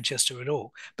 not at Manchester at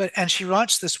all. And she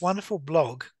writes this wonderful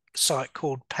blog site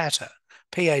called Patter,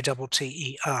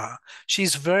 Patter.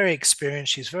 She's very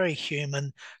experienced. She's very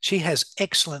human. She has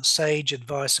excellent sage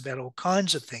advice about all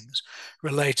kinds of things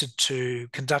related to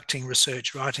conducting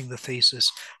research, writing the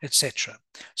thesis, etc.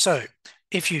 So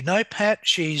if you know Pat,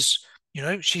 she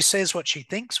says what she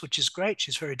thinks, which is great.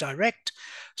 She's very direct.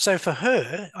 So for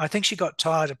her, I think she got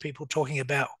tired of people talking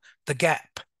about the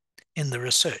gap in the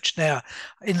research. Now,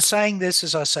 in saying this,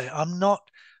 as I say, I'm not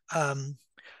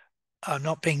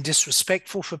being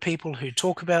disrespectful for people who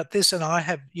talk about this, and I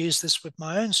have used this with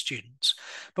my own students.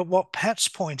 But what Pat's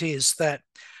point is that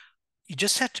you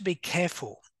just have to be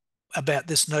careful about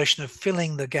this notion of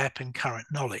filling the gap in current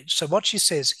knowledge. So what she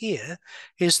says here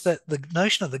is that the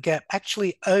notion of the gap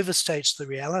actually overstates the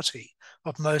reality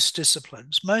of most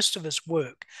disciplines. Most of us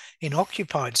work in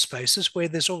occupied spaces where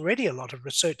there's already a lot of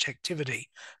research activity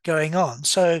going on.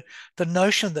 So the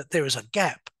notion that there is a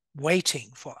gap waiting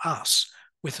for us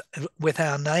with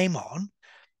our name on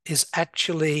is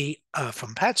actually,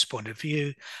 from Pat's point of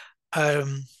view,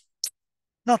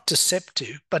 not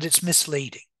deceptive, but it's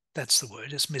misleading. That's the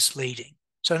word, it's misleading.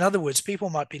 So in other words, people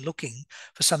might be looking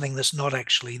for something that's not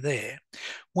actually there.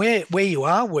 Where you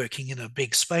are working in a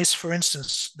big space, for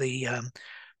instance, the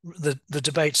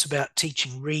debates about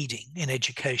teaching reading in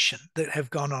education that have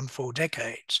gone on for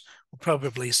decades, or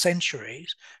probably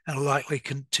centuries, and are likely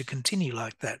to continue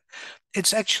like that.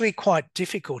 It's actually quite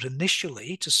difficult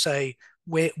initially to say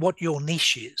what your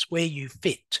niche is, where you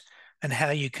fit, and how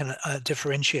you can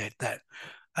differentiate that.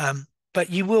 But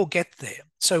you will get there.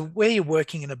 So where you're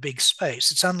working in a big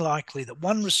space, it's unlikely that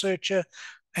one researcher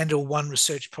or one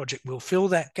research project will fill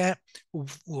that gap,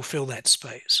 will fill that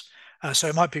space. So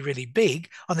it might be really big.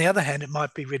 On the other hand, it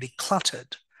might be really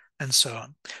cluttered and so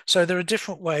on. So there are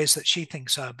different ways that she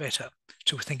thinks are better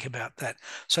to think about that.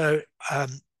 So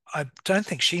I don't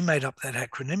think she made up that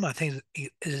acronym. I think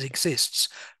it exists.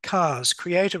 CARS,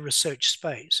 Create a Research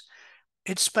Space.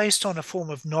 It's based on a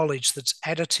form of knowledge that's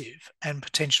additive and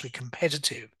potentially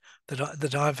competitive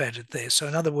that I've added there. So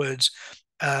in other words,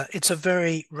 it's a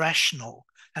very rational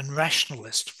and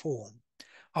rationalist form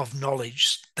of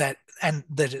knowledge that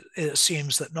it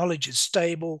assumes that knowledge is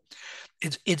stable,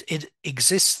 it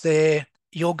exists there,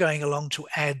 you're going along to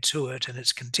add to it, and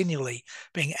it's continually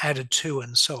being added to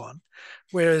and so on.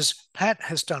 Whereas Pat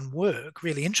has done work,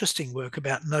 really interesting work,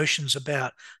 about notions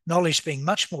about knowledge being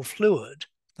much more fluid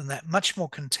than that, much more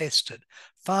contested,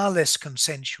 far less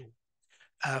consensual,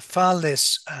 far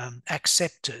less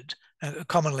accepted,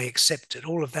 commonly accepted,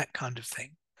 all of that kind of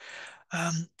thing.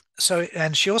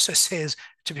 And she also says,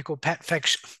 typical Pat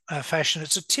fashion,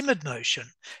 it's a timid notion.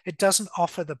 It doesn't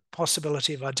offer the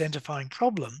possibility of identifying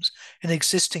problems in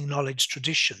existing knowledge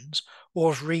traditions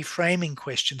or of reframing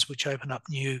questions which open up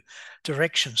new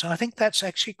directions. And I think that's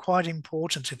actually quite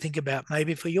important to think about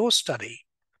maybe for your study,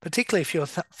 particularly if you're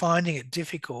finding it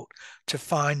difficult to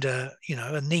find a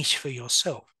niche for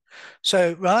yourself.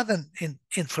 So rather than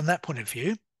from that point of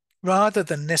view, rather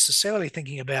than necessarily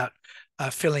thinking about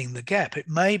filling the gap, it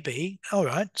may be, all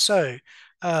right, so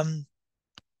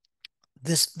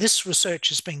this research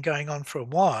has been going on for a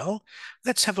while.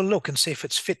 Let's have a look and see if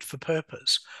it's fit for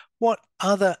purpose. What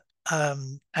other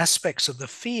aspects of the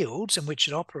fields in which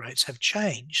it operates have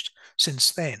changed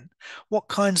since then? What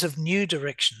kinds of new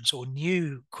directions or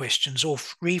new questions or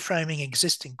reframing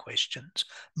existing questions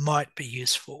might be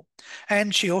useful?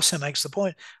 And she also makes the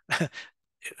point,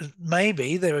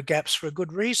 maybe there are gaps for a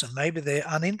good reason. Maybe they're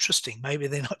uninteresting. Maybe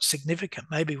they're not significant.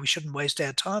 Maybe we shouldn't waste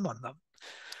our time on them.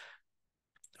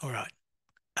 All right.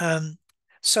 Um,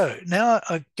 so now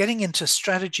getting into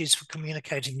strategies for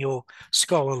communicating your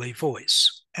scholarly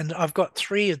voice. And I've got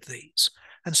 3 of these.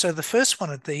 And so the first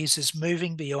one of these is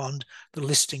moving beyond the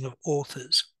listing of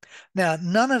authors. Now,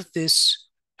 none of this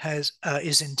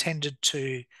is intended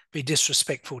to be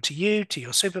disrespectful to you, to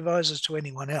your supervisors, to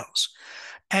anyone else.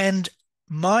 And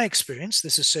my experience,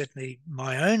 this is certainly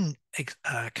my own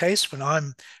case when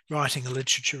I'm writing a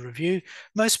literature review,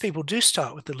 most people do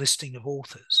start with the listing of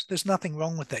authors. There's nothing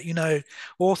wrong with that. You know,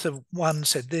 author 1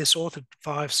 said this, author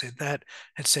 5 said that,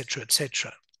 etc.,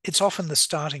 etc. It's often the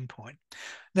starting point.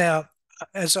 Now,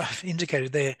 as I've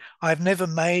indicated there, I've never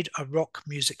made a rock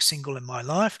music single in my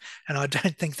life, and I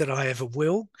don't think that I ever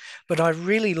will, but I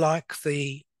really like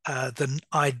the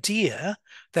idea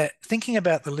that thinking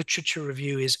about the literature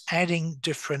review is adding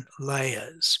different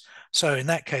layers. So in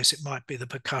that case, it might be the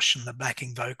percussion, the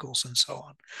backing vocals, and so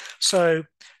on. So,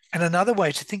 and another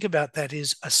way to think about that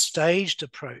is a staged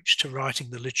approach to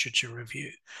writing the literature review.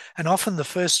 And often the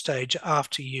first stage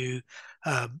after you,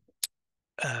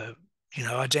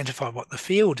 identify what the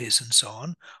field is and so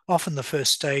on, often the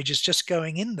first stage is just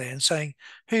going in there and saying,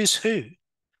 who's who?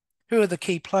 Who are the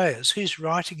key players? Who's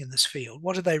writing in this field?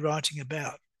 What are they writing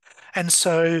about? And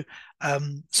so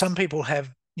some people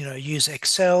have, use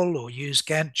Excel or use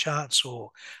Gantt charts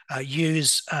or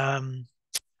use the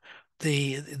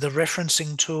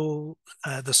referencing tool,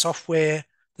 the software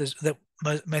that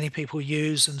many people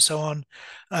use, and so on.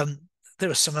 There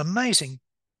are some amazing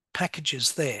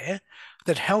packages there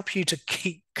that help you to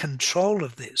keep control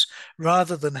of this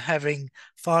rather than having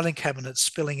filing cabinets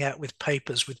spilling out with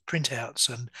papers with printouts.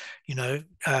 And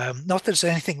not that there's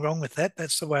anything wrong with that,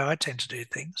 that's the way I tend to do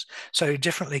things. So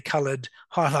differently colored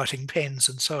highlighting pens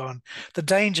and so on. The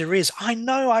danger is, I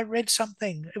know I read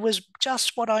something, it was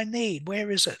just what I need,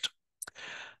 where is it?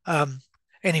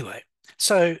 Anyway,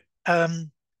 so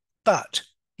but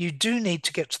you do need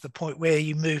to get to the point where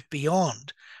you move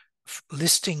beyond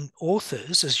listing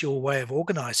authors as your way of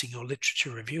organizing your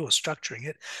literature review or structuring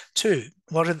it to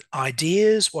what are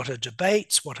ideas, what are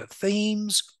debates, what are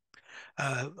themes.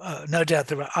 No doubt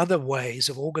there are other ways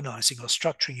of organizing or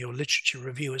structuring your literature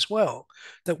review as well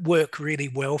that work really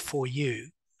well for you.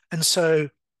 And so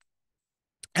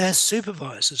as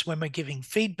supervisors, when we're giving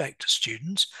feedback to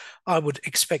students, I would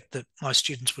expect that my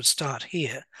students would start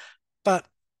here. But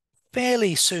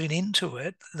fairly soon into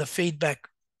it, the feedback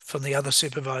from the other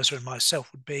supervisor and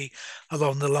myself would be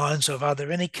along the lines of, are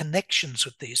there any connections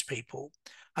with these people?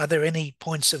 Are there any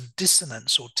points of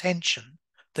dissonance or tension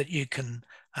that you can,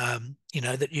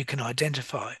 that you can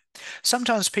identify?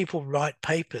 Sometimes people write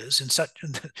papers in such,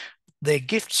 they're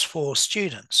gifts for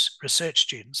students, research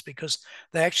students, because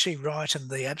they actually write in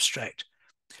the abstract.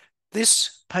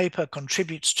 This paper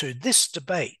contributes to this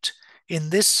debate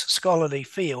in this scholarly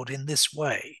field in this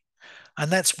way. And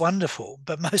that's wonderful,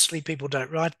 but mostly people don't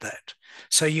write that.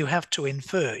 So you have to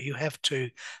infer, you have to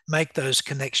make those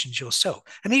connections yourself.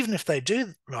 And even if they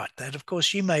do write that, of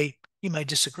course, you may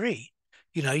disagree.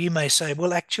 You may say,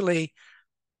 well, actually,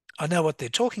 I know what they're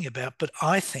talking about, but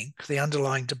I think the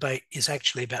underlying debate is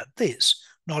actually about this,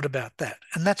 not about that.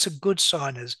 And that's a good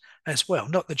sign as well.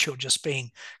 Not that you're just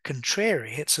being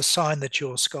contrary, it's a sign that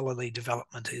your scholarly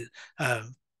development is,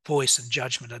 voice and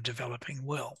judgment are developing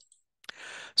well.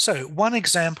 So one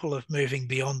example of moving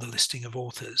beyond the listing of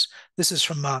authors, this is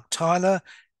from Mark Tyler.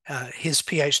 His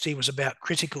PhD was about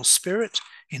critical spirit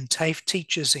in TAFE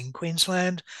teachers in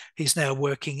Queensland. He's now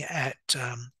working at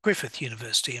Griffith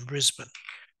University in Brisbane.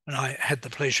 And I had the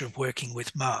pleasure of working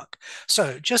with Mark.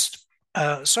 So just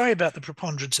sorry about the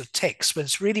preponderance of text, but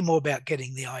it's really more about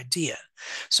getting the idea.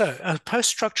 So a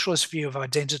post-structuralist view of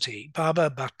identity, Barber,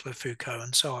 Butler, Foucault,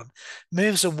 and so on,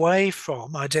 moves away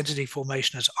from identity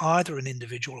formation as either an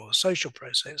individual or a social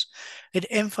process. It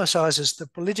emphasizes the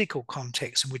political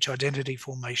context in which identity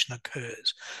formation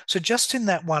occurs. So just in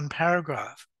that one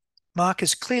paragraph, Mark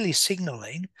is clearly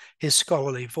signaling his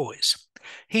scholarly voice.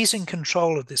 He's in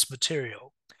control of this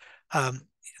material.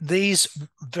 These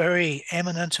very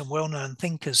eminent and well-known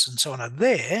thinkers and so on are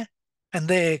there, and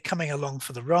they're coming along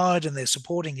for the ride and they're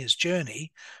supporting his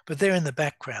journey, but they're in the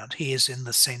background. He is in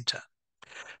the center.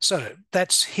 So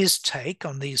that's his take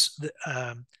on these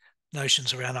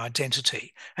notions around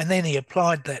identity. And then he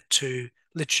applied that to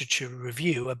literature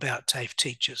review about TAFE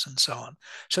teachers and so on.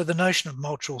 So the notion of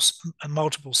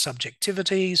multiple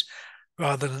subjectivities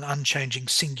rather than unchanging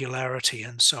singularity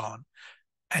and so on.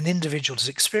 An individual's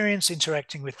experience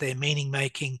interacting with their meaning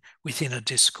making within a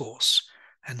discourse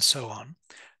and so on.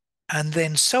 And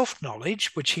then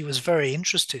self-knowledge, which he was very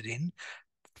interested in,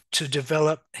 to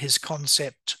develop his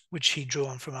concept, which he drew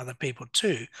on from other people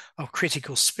too, of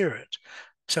critical spirit.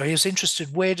 So he was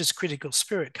interested, where does critical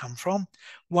spirit come from?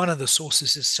 One of the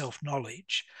sources is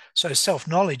self-knowledge. So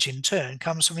self-knowledge in turn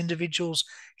comes from individuals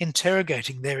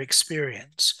interrogating their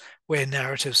experience, where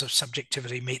narratives of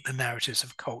subjectivity meet the narratives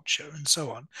of culture and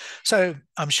so on. So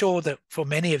I'm sure that for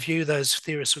many of you, those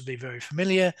theorists would be very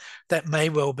familiar. That may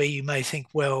well be, you may think,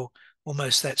 well,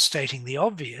 almost that's stating the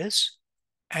obvious.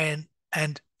 And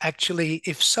actually,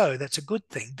 if so, that's a good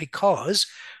thing, because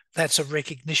that's a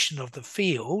recognition of the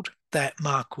field that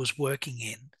Mark was working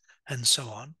in and so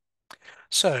on.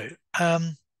 So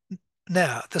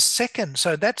now the second,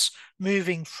 so that's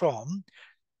moving from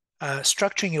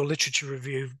structuring your literature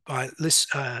review by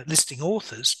listing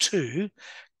authors to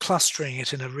clustering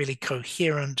it in a really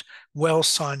coherent, well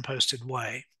signposted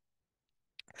way.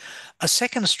 A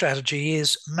second strategy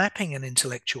is mapping an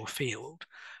intellectual field.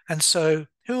 And so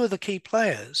who are the key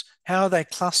players? How are they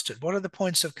clustered? What are the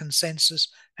points of consensus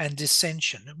and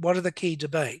dissension? What are the key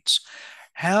debates?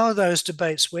 How are those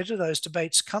debates, where do those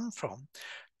debates come from?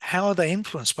 How are they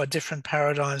influenced by different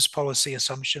paradigms, policy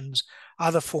assumptions,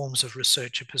 other forms of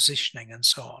researcher positioning, and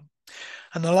so on?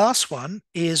 And the last one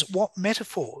is, what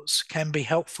metaphors can be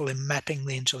helpful in mapping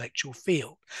the intellectual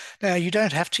field? Now, you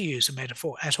don't have to use a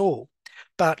metaphor at all,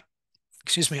 but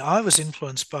excuse me, I was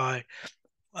influenced by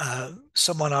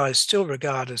someone I still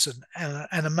regard as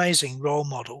an amazing role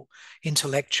model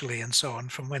intellectually and so on,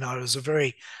 from when I was a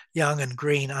very young and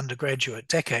green undergraduate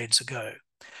decades ago.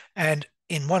 And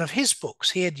in one of his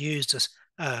books, he had used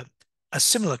a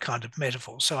similar kind of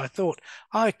metaphor. So I thought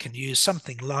I can use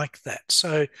something like that.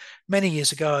 So many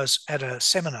years ago, I was at a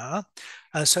seminar.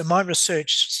 So my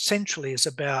research centrally is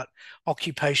about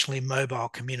occupationally mobile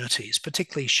communities,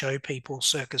 particularly show people,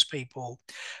 circus people.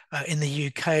 In the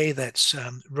UK, that's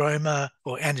Roma,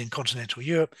 and in continental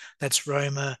Europe, that's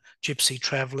Roma, gypsy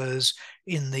travellers.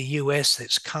 In the US,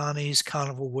 that's carnies,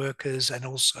 carnival workers, and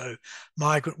also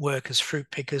migrant workers, fruit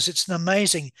pickers. It's an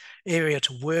amazing area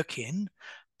to work in.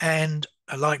 And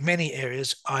like many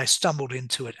areas, I stumbled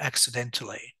into it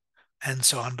accidentally and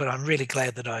so on, but I'm really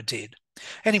glad that I did.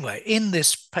 Anyway, in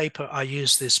this paper, I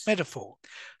used this metaphor.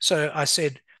 So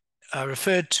I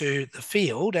referred to the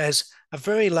field as a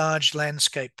very large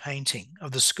landscape painting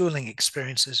of the schooling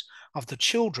experiences of the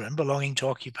children belonging to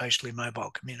occupationally mobile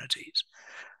communities.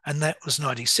 And that was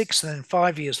 96. And then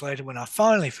 5 years later, when I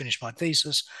finally finished my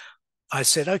thesis, I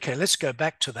said, okay, let's go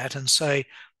back to that and say,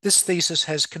 this thesis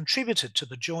has contributed to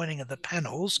the joining of the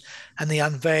panels and the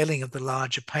unveiling of the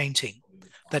larger painting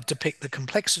that depict the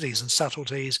complexities and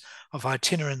subtleties of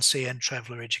itinerancy and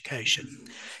traveller education.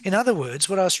 In other words,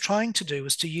 what I was trying to do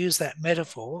was to use that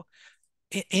metaphor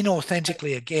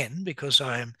inauthentically again, because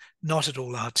I am not at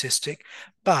all artistic,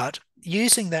 but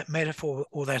using that metaphor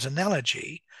or that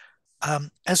analogy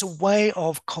as a way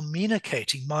of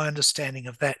communicating my understanding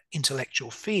of that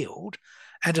intellectual field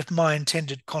and of my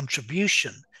intended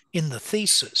contribution in the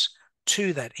thesis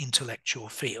to that intellectual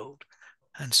field,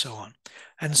 and so on.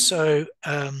 And so,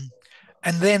 and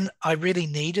then I really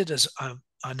needed, as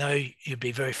I know you'd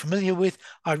be very familiar with,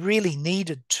 I really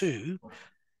needed to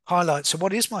highlight, so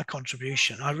what is my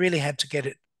contribution? I really had to get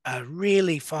it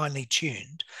really finely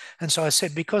tuned. And so I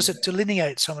said, because it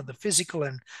delineates some of the physical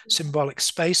and symbolic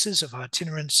spaces of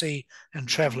itinerancy and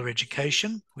traveller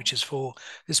education, which is for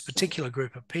this particular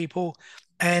group of people.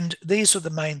 And these are the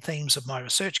main themes of my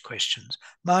research questions: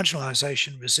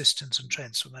 marginalisation, resistance, and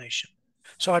transformation.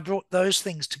 So I brought those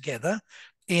things together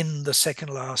in the second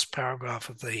last paragraph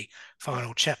of the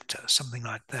final chapter, something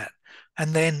like that.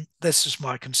 And then this is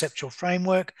my conceptual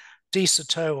framework: De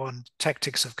Soto on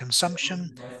tactics of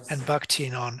consumption, and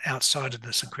Bakhtin on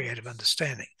outsidedness and creative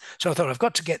understanding. So I thought, I've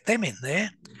got to get them in there.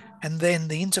 And then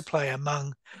the interplay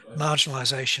among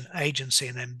marginalisation, agency,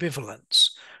 and ambivalence.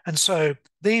 And so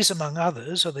these, among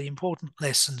others, are the important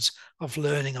lessons of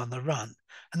learning on the run.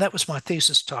 And that was my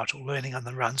thesis title, Learning on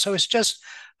the Run. So it's just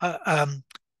a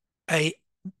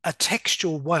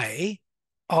textual way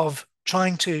of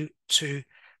trying to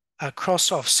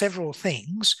cross off several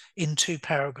things in 2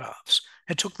 paragraphs.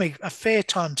 It took me a fair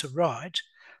time to write,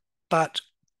 but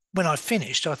when I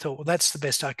finished, I thought, well, that's the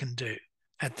best I can do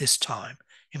at this time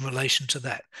in relation to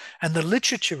that. And the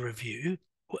literature review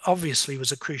obviously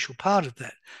was a crucial part of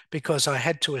that, because I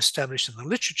had to establish in the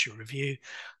literature review,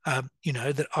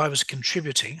 that I was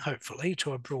contributing, hopefully,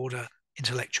 to a broader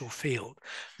intellectual field.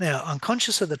 Now, I'm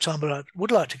conscious of the time, but I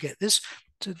would like to get this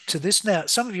to this now.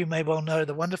 Some of you may well know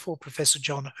the wonderful Professor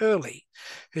John Hurley,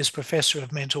 who's Professor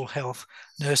of Mental Health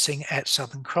Nursing at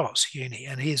Southern Cross Uni,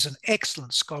 and he's an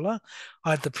excellent scholar.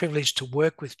 I had the privilege to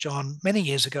work with John many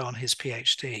years ago on his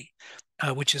PhD,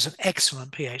 which is an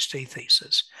excellent PhD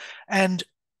thesis. And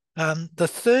the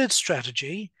third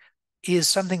strategy is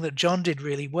something that John did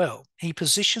really well. He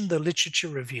positioned the literature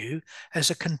review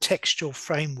as a contextual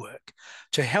framework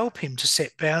to help him to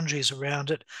set boundaries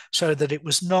around it, so that it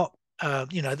was not,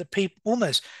 that people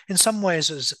almost in some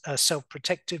ways as a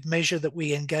self-protective measure that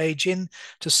we engage in,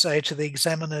 to say to the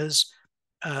examiners,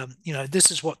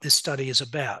 this is what this study is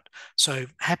about. So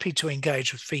happy to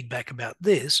engage with feedback about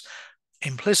this,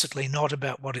 implicitly not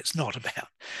about what it's not about.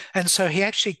 And so he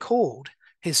actually called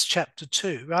his chapter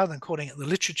 2, rather than calling it the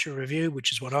literature review,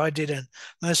 which is what I did and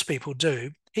most people do,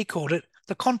 he called it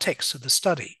the context of the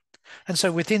study. And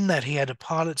so within that, he had a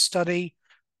pilot study,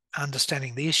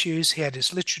 understanding the issues. He had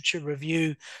his literature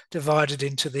review divided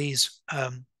into these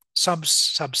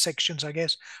subsections, I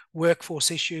guess: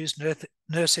 workforce issues,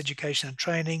 nurse education and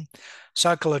training,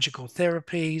 psychological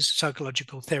therapies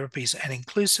and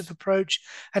inclusive approach,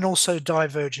 and also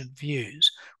divergent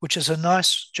views, which is a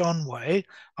nice John way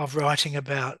of writing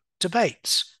about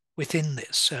debates within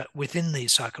this, within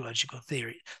these psychological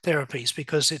therapies,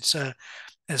 because it's a,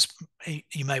 as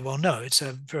you may well know, it's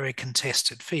a very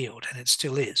contested field, and it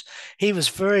still is. He was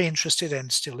very interested, and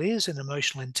still is, in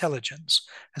emotional intelligence.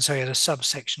 And so he had a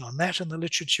subsection on that in the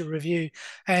literature review,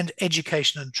 and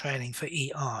education and training for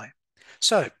EI.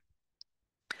 So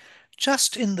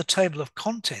just in the table of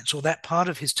contents, or that part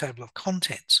of his table of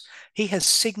contents, he has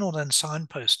signaled and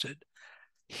signposted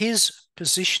his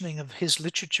positioning of his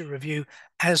literature review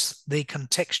as the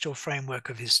contextual framework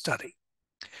of his study.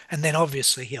 And then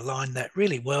obviously he aligned that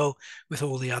really well with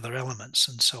all the other elements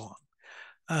and so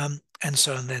on.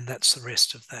 And then that's the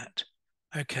rest of that.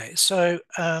 Okay, so,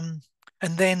 and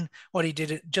then what he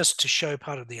did, just to show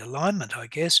part of the alignment, I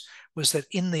guess, was that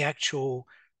in the actual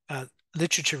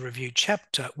literature review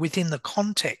chapter, within the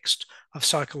context of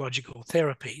psychological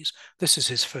therapies, this is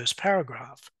his first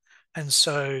paragraph. And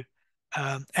so,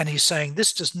 and he's saying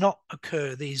this does not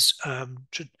occur, this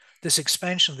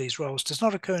expansion of these roles does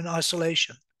not occur in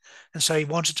isolation. And so he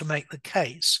wanted to make the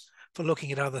case for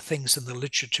looking at other things in the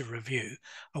literature review,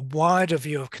 a wider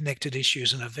view of connected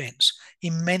issues and events,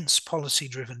 immense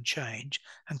policy-driven change,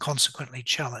 and consequently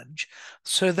challenge.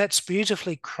 So that's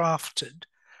beautifully crafted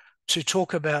to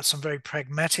talk about some very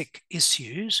pragmatic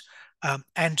issues,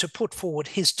 and to put forward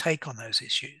his take on those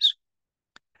issues.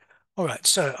 All right,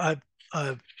 so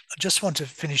I just want to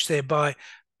finish there by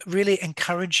really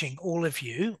encouraging all of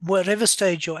you, whatever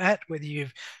stage you're at, whether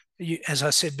as I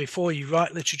said before, you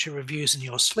write literature reviews in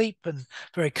your sleep and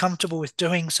very comfortable with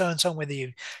doing so and so on, whether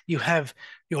you have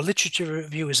your literature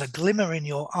review as a glimmer in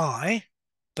your eye,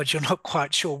 but you're not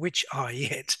quite sure which eye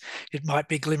yet. It might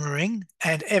be glimmering,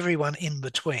 and everyone in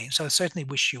between. So I certainly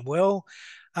wish you well.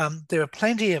 There are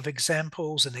plenty of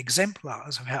examples and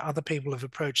exemplars of how other people have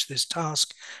approached this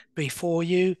task before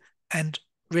you, and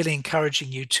really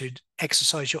encouraging you to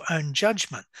exercise your own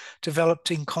judgment,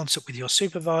 developed in concert with your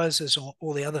supervisors or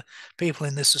all the other people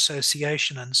in this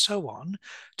association and so on,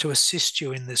 to assist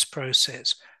you in this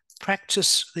process.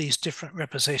 Practice these different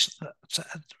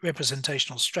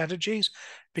representational strategies,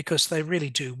 because they really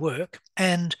do work,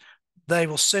 and they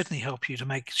will certainly help you to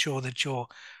make sure that your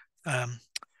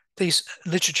these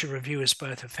literature review is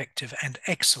both effective and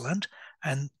excellent.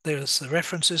 And there's the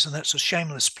references, and that's a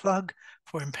shameless plug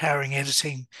for Empowering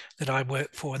Editing that I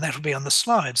work for, and that will be on the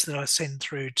slides that I send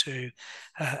through to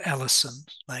Alison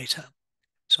later.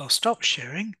 So I'll stop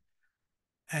sharing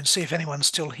and see if anyone's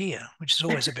still here, which is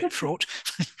always a bit fraught.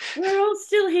 We're all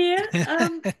still here.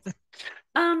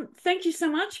 Thank you so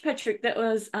much, Patrick. That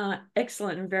was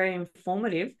excellent and very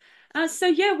informative. So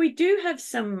yeah, we do have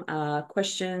some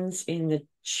questions in the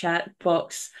chat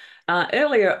box.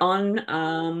 Earlier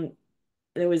on,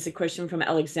 there was a question from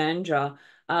Alexandra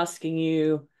asking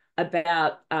you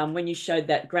about when you showed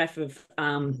that graph of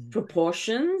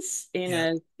proportions in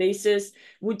a thesis.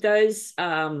 Would those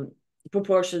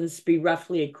proportions be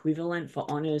roughly equivalent for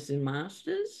honours and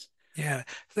masters? Yeah,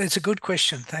 it's a good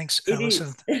question. Thanks, It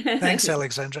Alison. is. Thanks,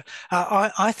 Alexandra.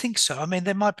 I think so. I mean,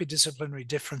 there might be disciplinary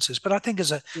differences, but I think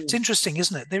it's interesting,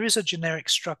 isn't it? There is a generic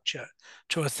structure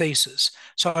to a thesis.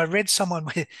 So I read someone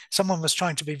was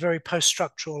trying to be very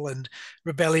post-structural and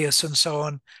rebellious and so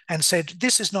on, and said,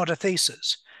 this is not a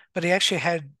thesis. but he actually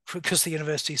had, because the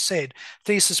university said,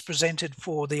 thesis presented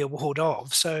for the award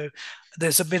of. So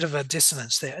there's a bit of a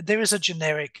dissonance there. There is a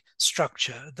generic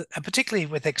structure, and particularly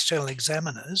with external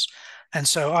examiners. And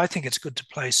so I think it's good to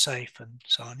play safe and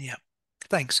so on. Yeah.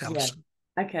 Thanks, Yeah. Alison.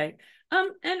 Okay.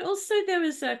 And also there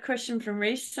was a question from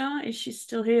Risa. Is she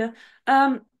still here?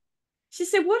 Um, she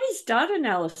said, "What is data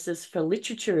analysis for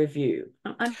literature review?"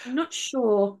 I'm not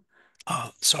sure.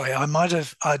 Oh, sorry. I might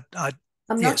have, I'm not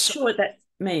yes, sure what that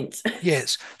means.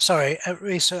 yes. Sorry,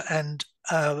 Risa, and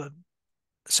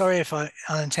sorry if I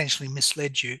unintentionally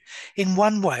misled you. In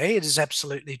one way, it is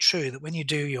absolutely true that when you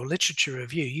do your literature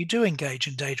review, you do engage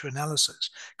in data analysis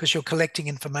because you're collecting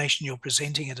information, you're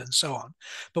presenting it, and so on.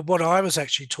 But what I was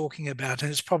actually talking about,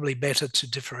 and it's probably better to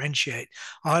differentiate,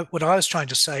 what I was trying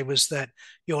to say was that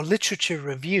your literature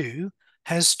review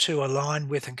has to align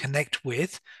with and connect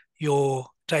with your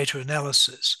data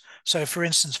analysis. So, for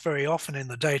instance, very often in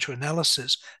the data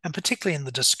analysis, and particularly in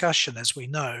the discussion, as we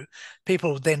know,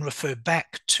 people then refer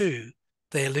back to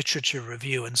their literature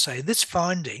review and say, this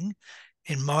finding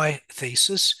in my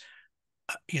thesis,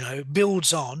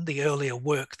 builds on the earlier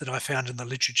work that I found in the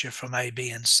literature from A, B,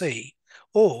 and C,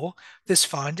 or this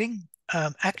finding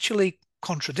actually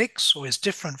contradicts or is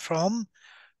different from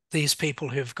these people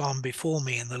who've gone before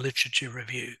me in the literature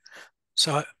review.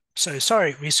 So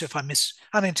sorry, Risa, if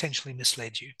I unintentionally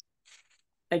misled you.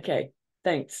 Okay,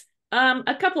 thanks.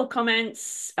 A couple of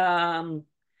comments.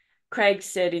 Craig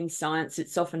said in science,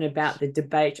 it's often about the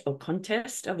debate or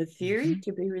contest of a theory Mhm.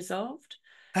 to be resolved.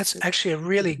 That's actually a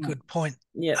really good point,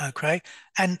 Yeah. Craig.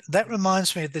 And that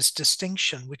reminds me of this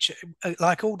distinction, which,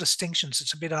 like all distinctions,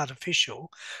 it's a bit artificial,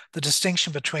 the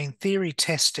distinction between theory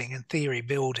testing and theory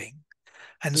building.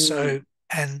 And Mm, so,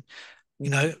 and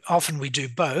mm. often we do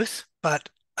both, but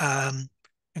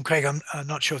and Craig, I'm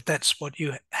not sure if that's what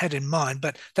you had in mind,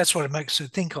 but that's what it makes me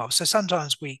think of. So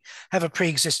sometimes we have a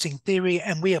pre-existing theory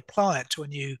and we apply it to a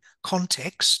new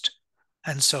context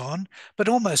and so on. But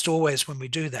almost always when we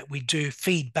do that, we do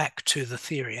feed back to the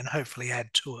theory and hopefully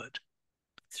add to it.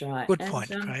 That's right. Good And point,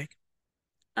 Craig.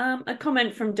 a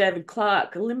comment from David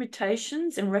Clark,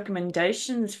 limitations and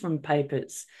recommendations from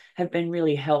papers have been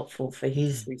really helpful for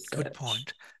his Good research.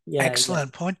 point. Yeah, yeah,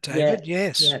 Excellent point, yeah, David.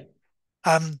 Yes. yeah.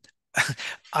 Um,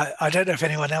 I don't know if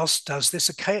anyone else does this.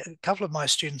 A couple of my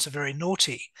students are very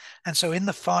naughty. And so in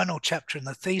the final chapter in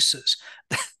the thesis,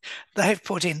 they've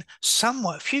put in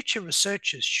somewhat future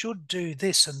researchers should do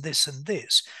this and this and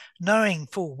this, knowing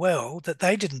full well that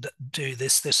they didn't do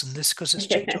this and this because it's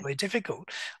too jolly difficult.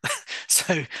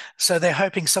 so so they're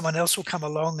hoping someone else will come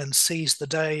along and seize the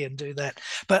day and do that.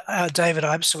 But David,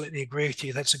 I absolutely agree with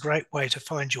you. That's a great way to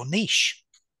find your niche.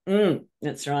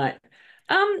 That's right.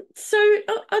 So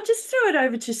I'll just throw it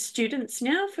over to students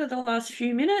now for the last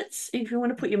few minutes. If you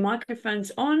want to put your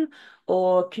microphones on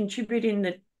or contribute in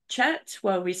the chat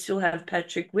while we still have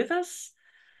Patrick with us.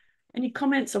 Any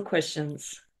comments or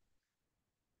questions?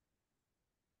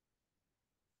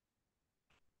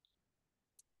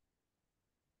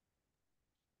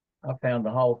 I found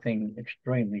the whole thing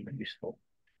extremely useful.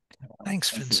 Thanks,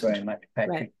 Thank you Vincent. very much,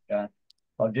 Right. Patrick.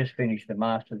 I've just finished the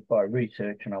Masters by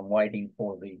Research and I'm waiting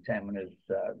for the examiner's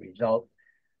result.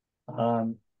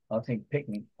 I think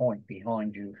Picnic Point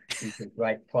behind you is a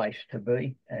great place to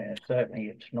be. Certainly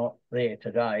it's not there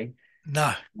today,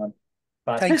 No,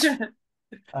 but thanks.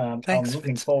 I'm Thanks, looking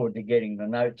Vincent. forward to getting the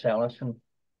notes, Alison.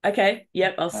 Okay.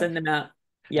 Yep, I'll Uh, send them out.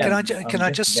 Can Yep. I and can I'm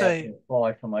I just just about say, to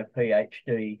apply for my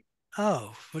PhD.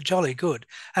 oh, well, jolly good.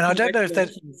 And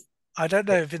Congratulations. I don't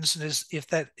know, Vincent, if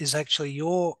that is actually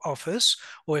your office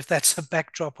or if that's a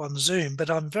backdrop on Zoom, but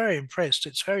I'm very impressed.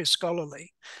 It's very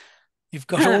scholarly. You've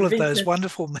got all of those Vincent.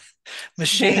 wonderful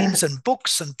machines and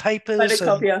books and papers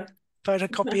and Photocopier.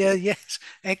 photocopier. Yes,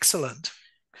 excellent.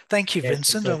 Thank you, Yes,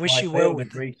 Vincent. I because wish you well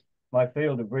with it. my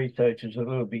field of research is a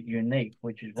little bit unique,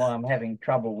 which is why I'm having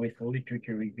trouble with the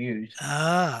literature reviews.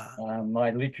 Ah,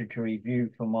 My literature review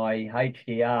for my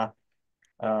HDR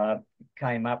uh,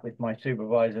 came up with my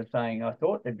supervisor saying, I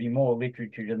thought there'd be more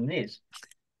literature than this.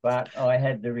 But I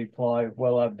had the reply,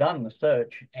 well, I've done the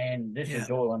search and this yeah. is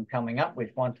all I'm coming up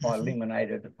with once I Mhm.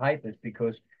 eliminated the papers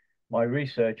because my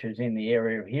research is in the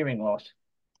area of hearing loss.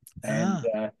 And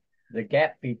Ah, the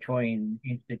gap between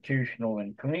institutional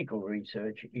and clinical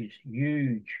research is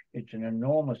huge. It's an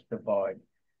enormous divide.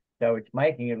 So it's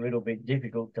making it a little bit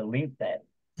difficult to link that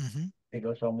mhm,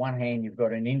 because on one hand, you've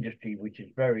got an industry which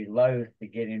is very loath to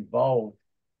get involved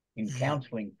in mhm,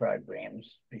 counselling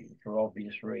programs for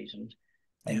obvious reasons.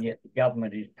 yeah. And yet the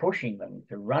government is pushing them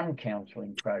to run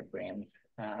counselling programs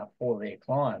for their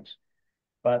clients.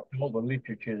 But all the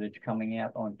literature that's coming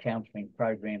out on counselling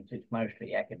programs is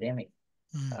mostly academic.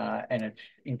 and it's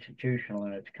institutional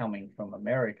and it's coming from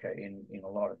America in a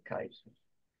lot of cases.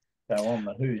 So on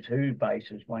the who's who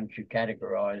basis, once you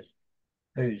categorise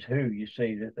who's who, you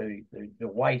see that the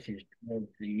weight is towards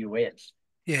the US.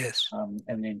 Yes.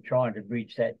 And then trying to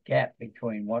bridge that gap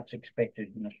between what's expected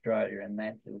in Australia and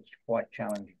that is quite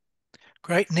challenging.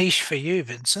 Great niche for you,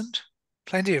 Vincent.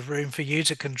 Plenty of room for you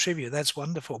to contribute. That's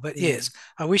wonderful. But yes,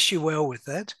 I wish you well with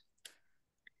that.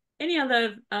 Any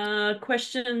other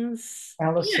questions?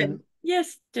 Alison. Yeah.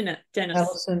 Yes, Dennis.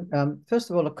 Alison,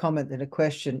 first of all, a comment and a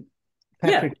question.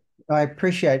 Patrick, yeah. I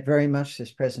appreciate very much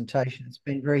this presentation. It's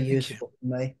been very useful for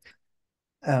me.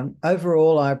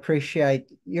 Overall, I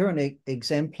appreciate you're an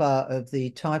exemplar of the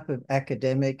type of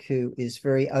academic who is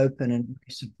very open and very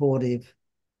supportive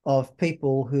of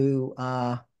people who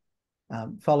are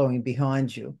following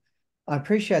behind you. I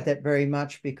appreciate that very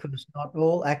much because not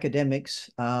all academics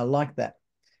are like that.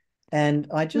 And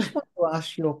I just want to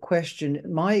ask you a question.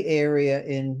 My area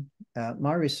in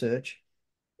my research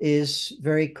is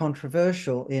very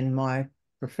controversial in my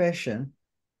profession.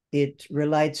 It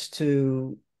relates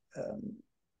to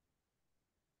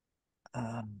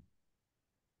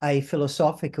a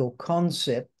philosophical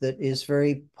concept that is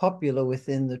very popular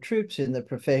within the troops in the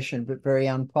profession, but very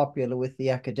unpopular with the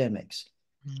academics.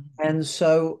 Mm-hmm. And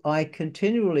so I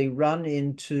continually run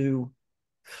into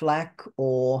flack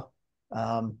or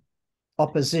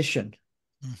opposition.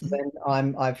 Mm-hmm.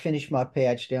 When I've finished my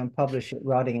PhD, I'm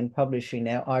writing and publishing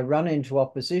now. I run into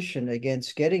opposition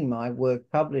against getting my work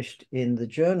published in the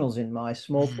journals in my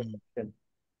small profession,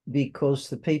 because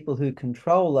the people who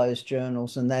control those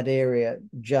journals in that area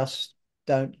just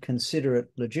don't consider it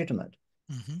legitimate.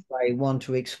 Mm-hmm. They want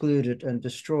to exclude it and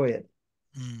destroy it.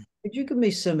 Mm. Could you give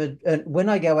me some, when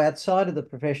I go outside of the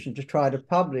profession to try to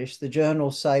publish, the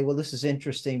journals say, well, this is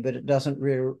interesting, but it doesn't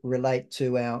relate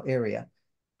to our area.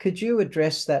 Could you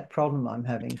address that problem I'm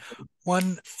having?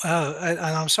 And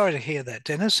I'm sorry to hear that,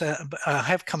 Dennis. I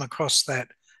have come across that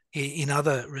in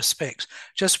other respects.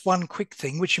 Just one quick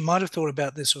thing, which you might have thought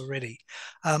about this already.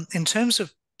 In terms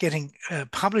of getting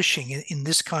publishing in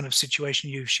this kind of situation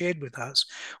you've shared with us,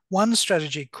 one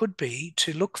strategy could be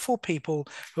to look for people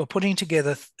who are putting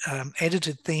together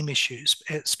edited theme issues,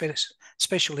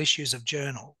 special issues of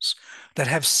journals that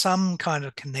have some kind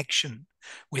of connection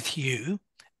with you,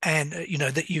 and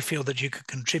that you feel that you could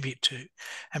contribute to.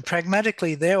 And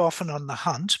pragmatically, they're often on the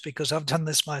hunt, because I've done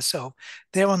this myself,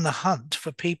 they're on the hunt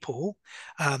for people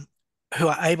who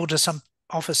are able to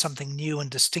offer something new and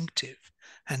distinctive,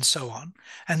 and so on.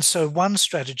 And so one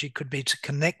strategy could be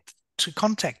to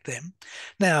contact them.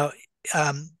 Now,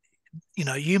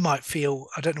 you might feel,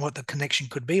 I don't know what the connection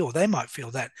could be, or they might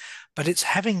feel that, but it's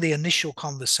having the initial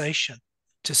conversation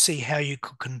to see how you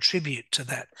could contribute to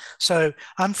that. So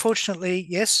unfortunately,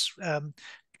 yes,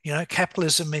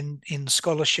 capitalism in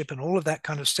scholarship and all of that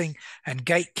kind of thing, and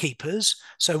gatekeepers.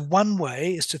 So one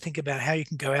way is to think about how you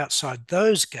can go outside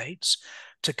those gates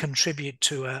to contribute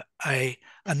to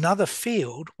another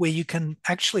field where you can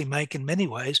actually make, in many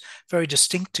ways, very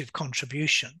distinctive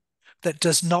contribution that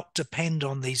does not depend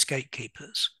on these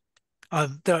gatekeepers.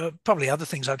 There are probably other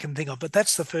things I can think of, but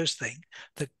that's the first thing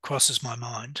that crosses my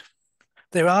mind.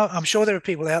 I'm sure there are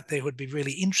people out there who would be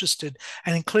really interested,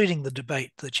 and including the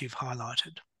debate that you've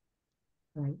highlighted.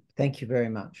 Thank you very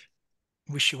much.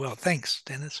 Wish you well. Thanks,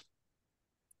 Dennis.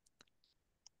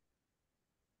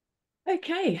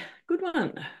 Okay, good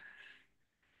one.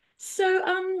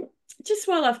 So just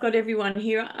while I've got everyone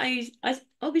here,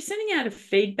 I'll be sending out a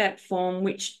feedback form,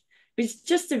 which is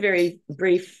just a very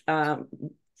brief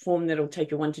form that'll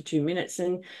take you 1 to 2 minutes.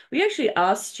 And we actually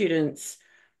asked students,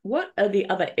 what are the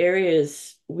other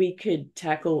areas we could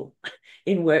tackle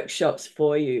in workshops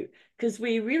for you? Because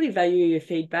we really value your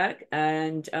feedback.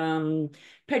 And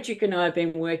Patrick and I have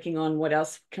been working on what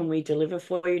else can we deliver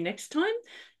for you next time.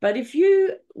 But if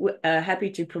you are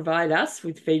happy to provide us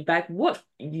with feedback, what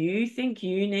you think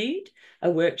you need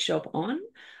a workshop on,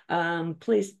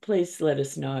 please let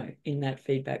us know in that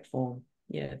feedback form.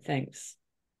 Yeah, thanks.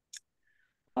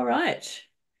 All right.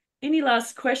 Any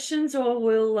last questions, or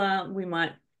we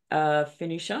might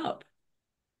finish up?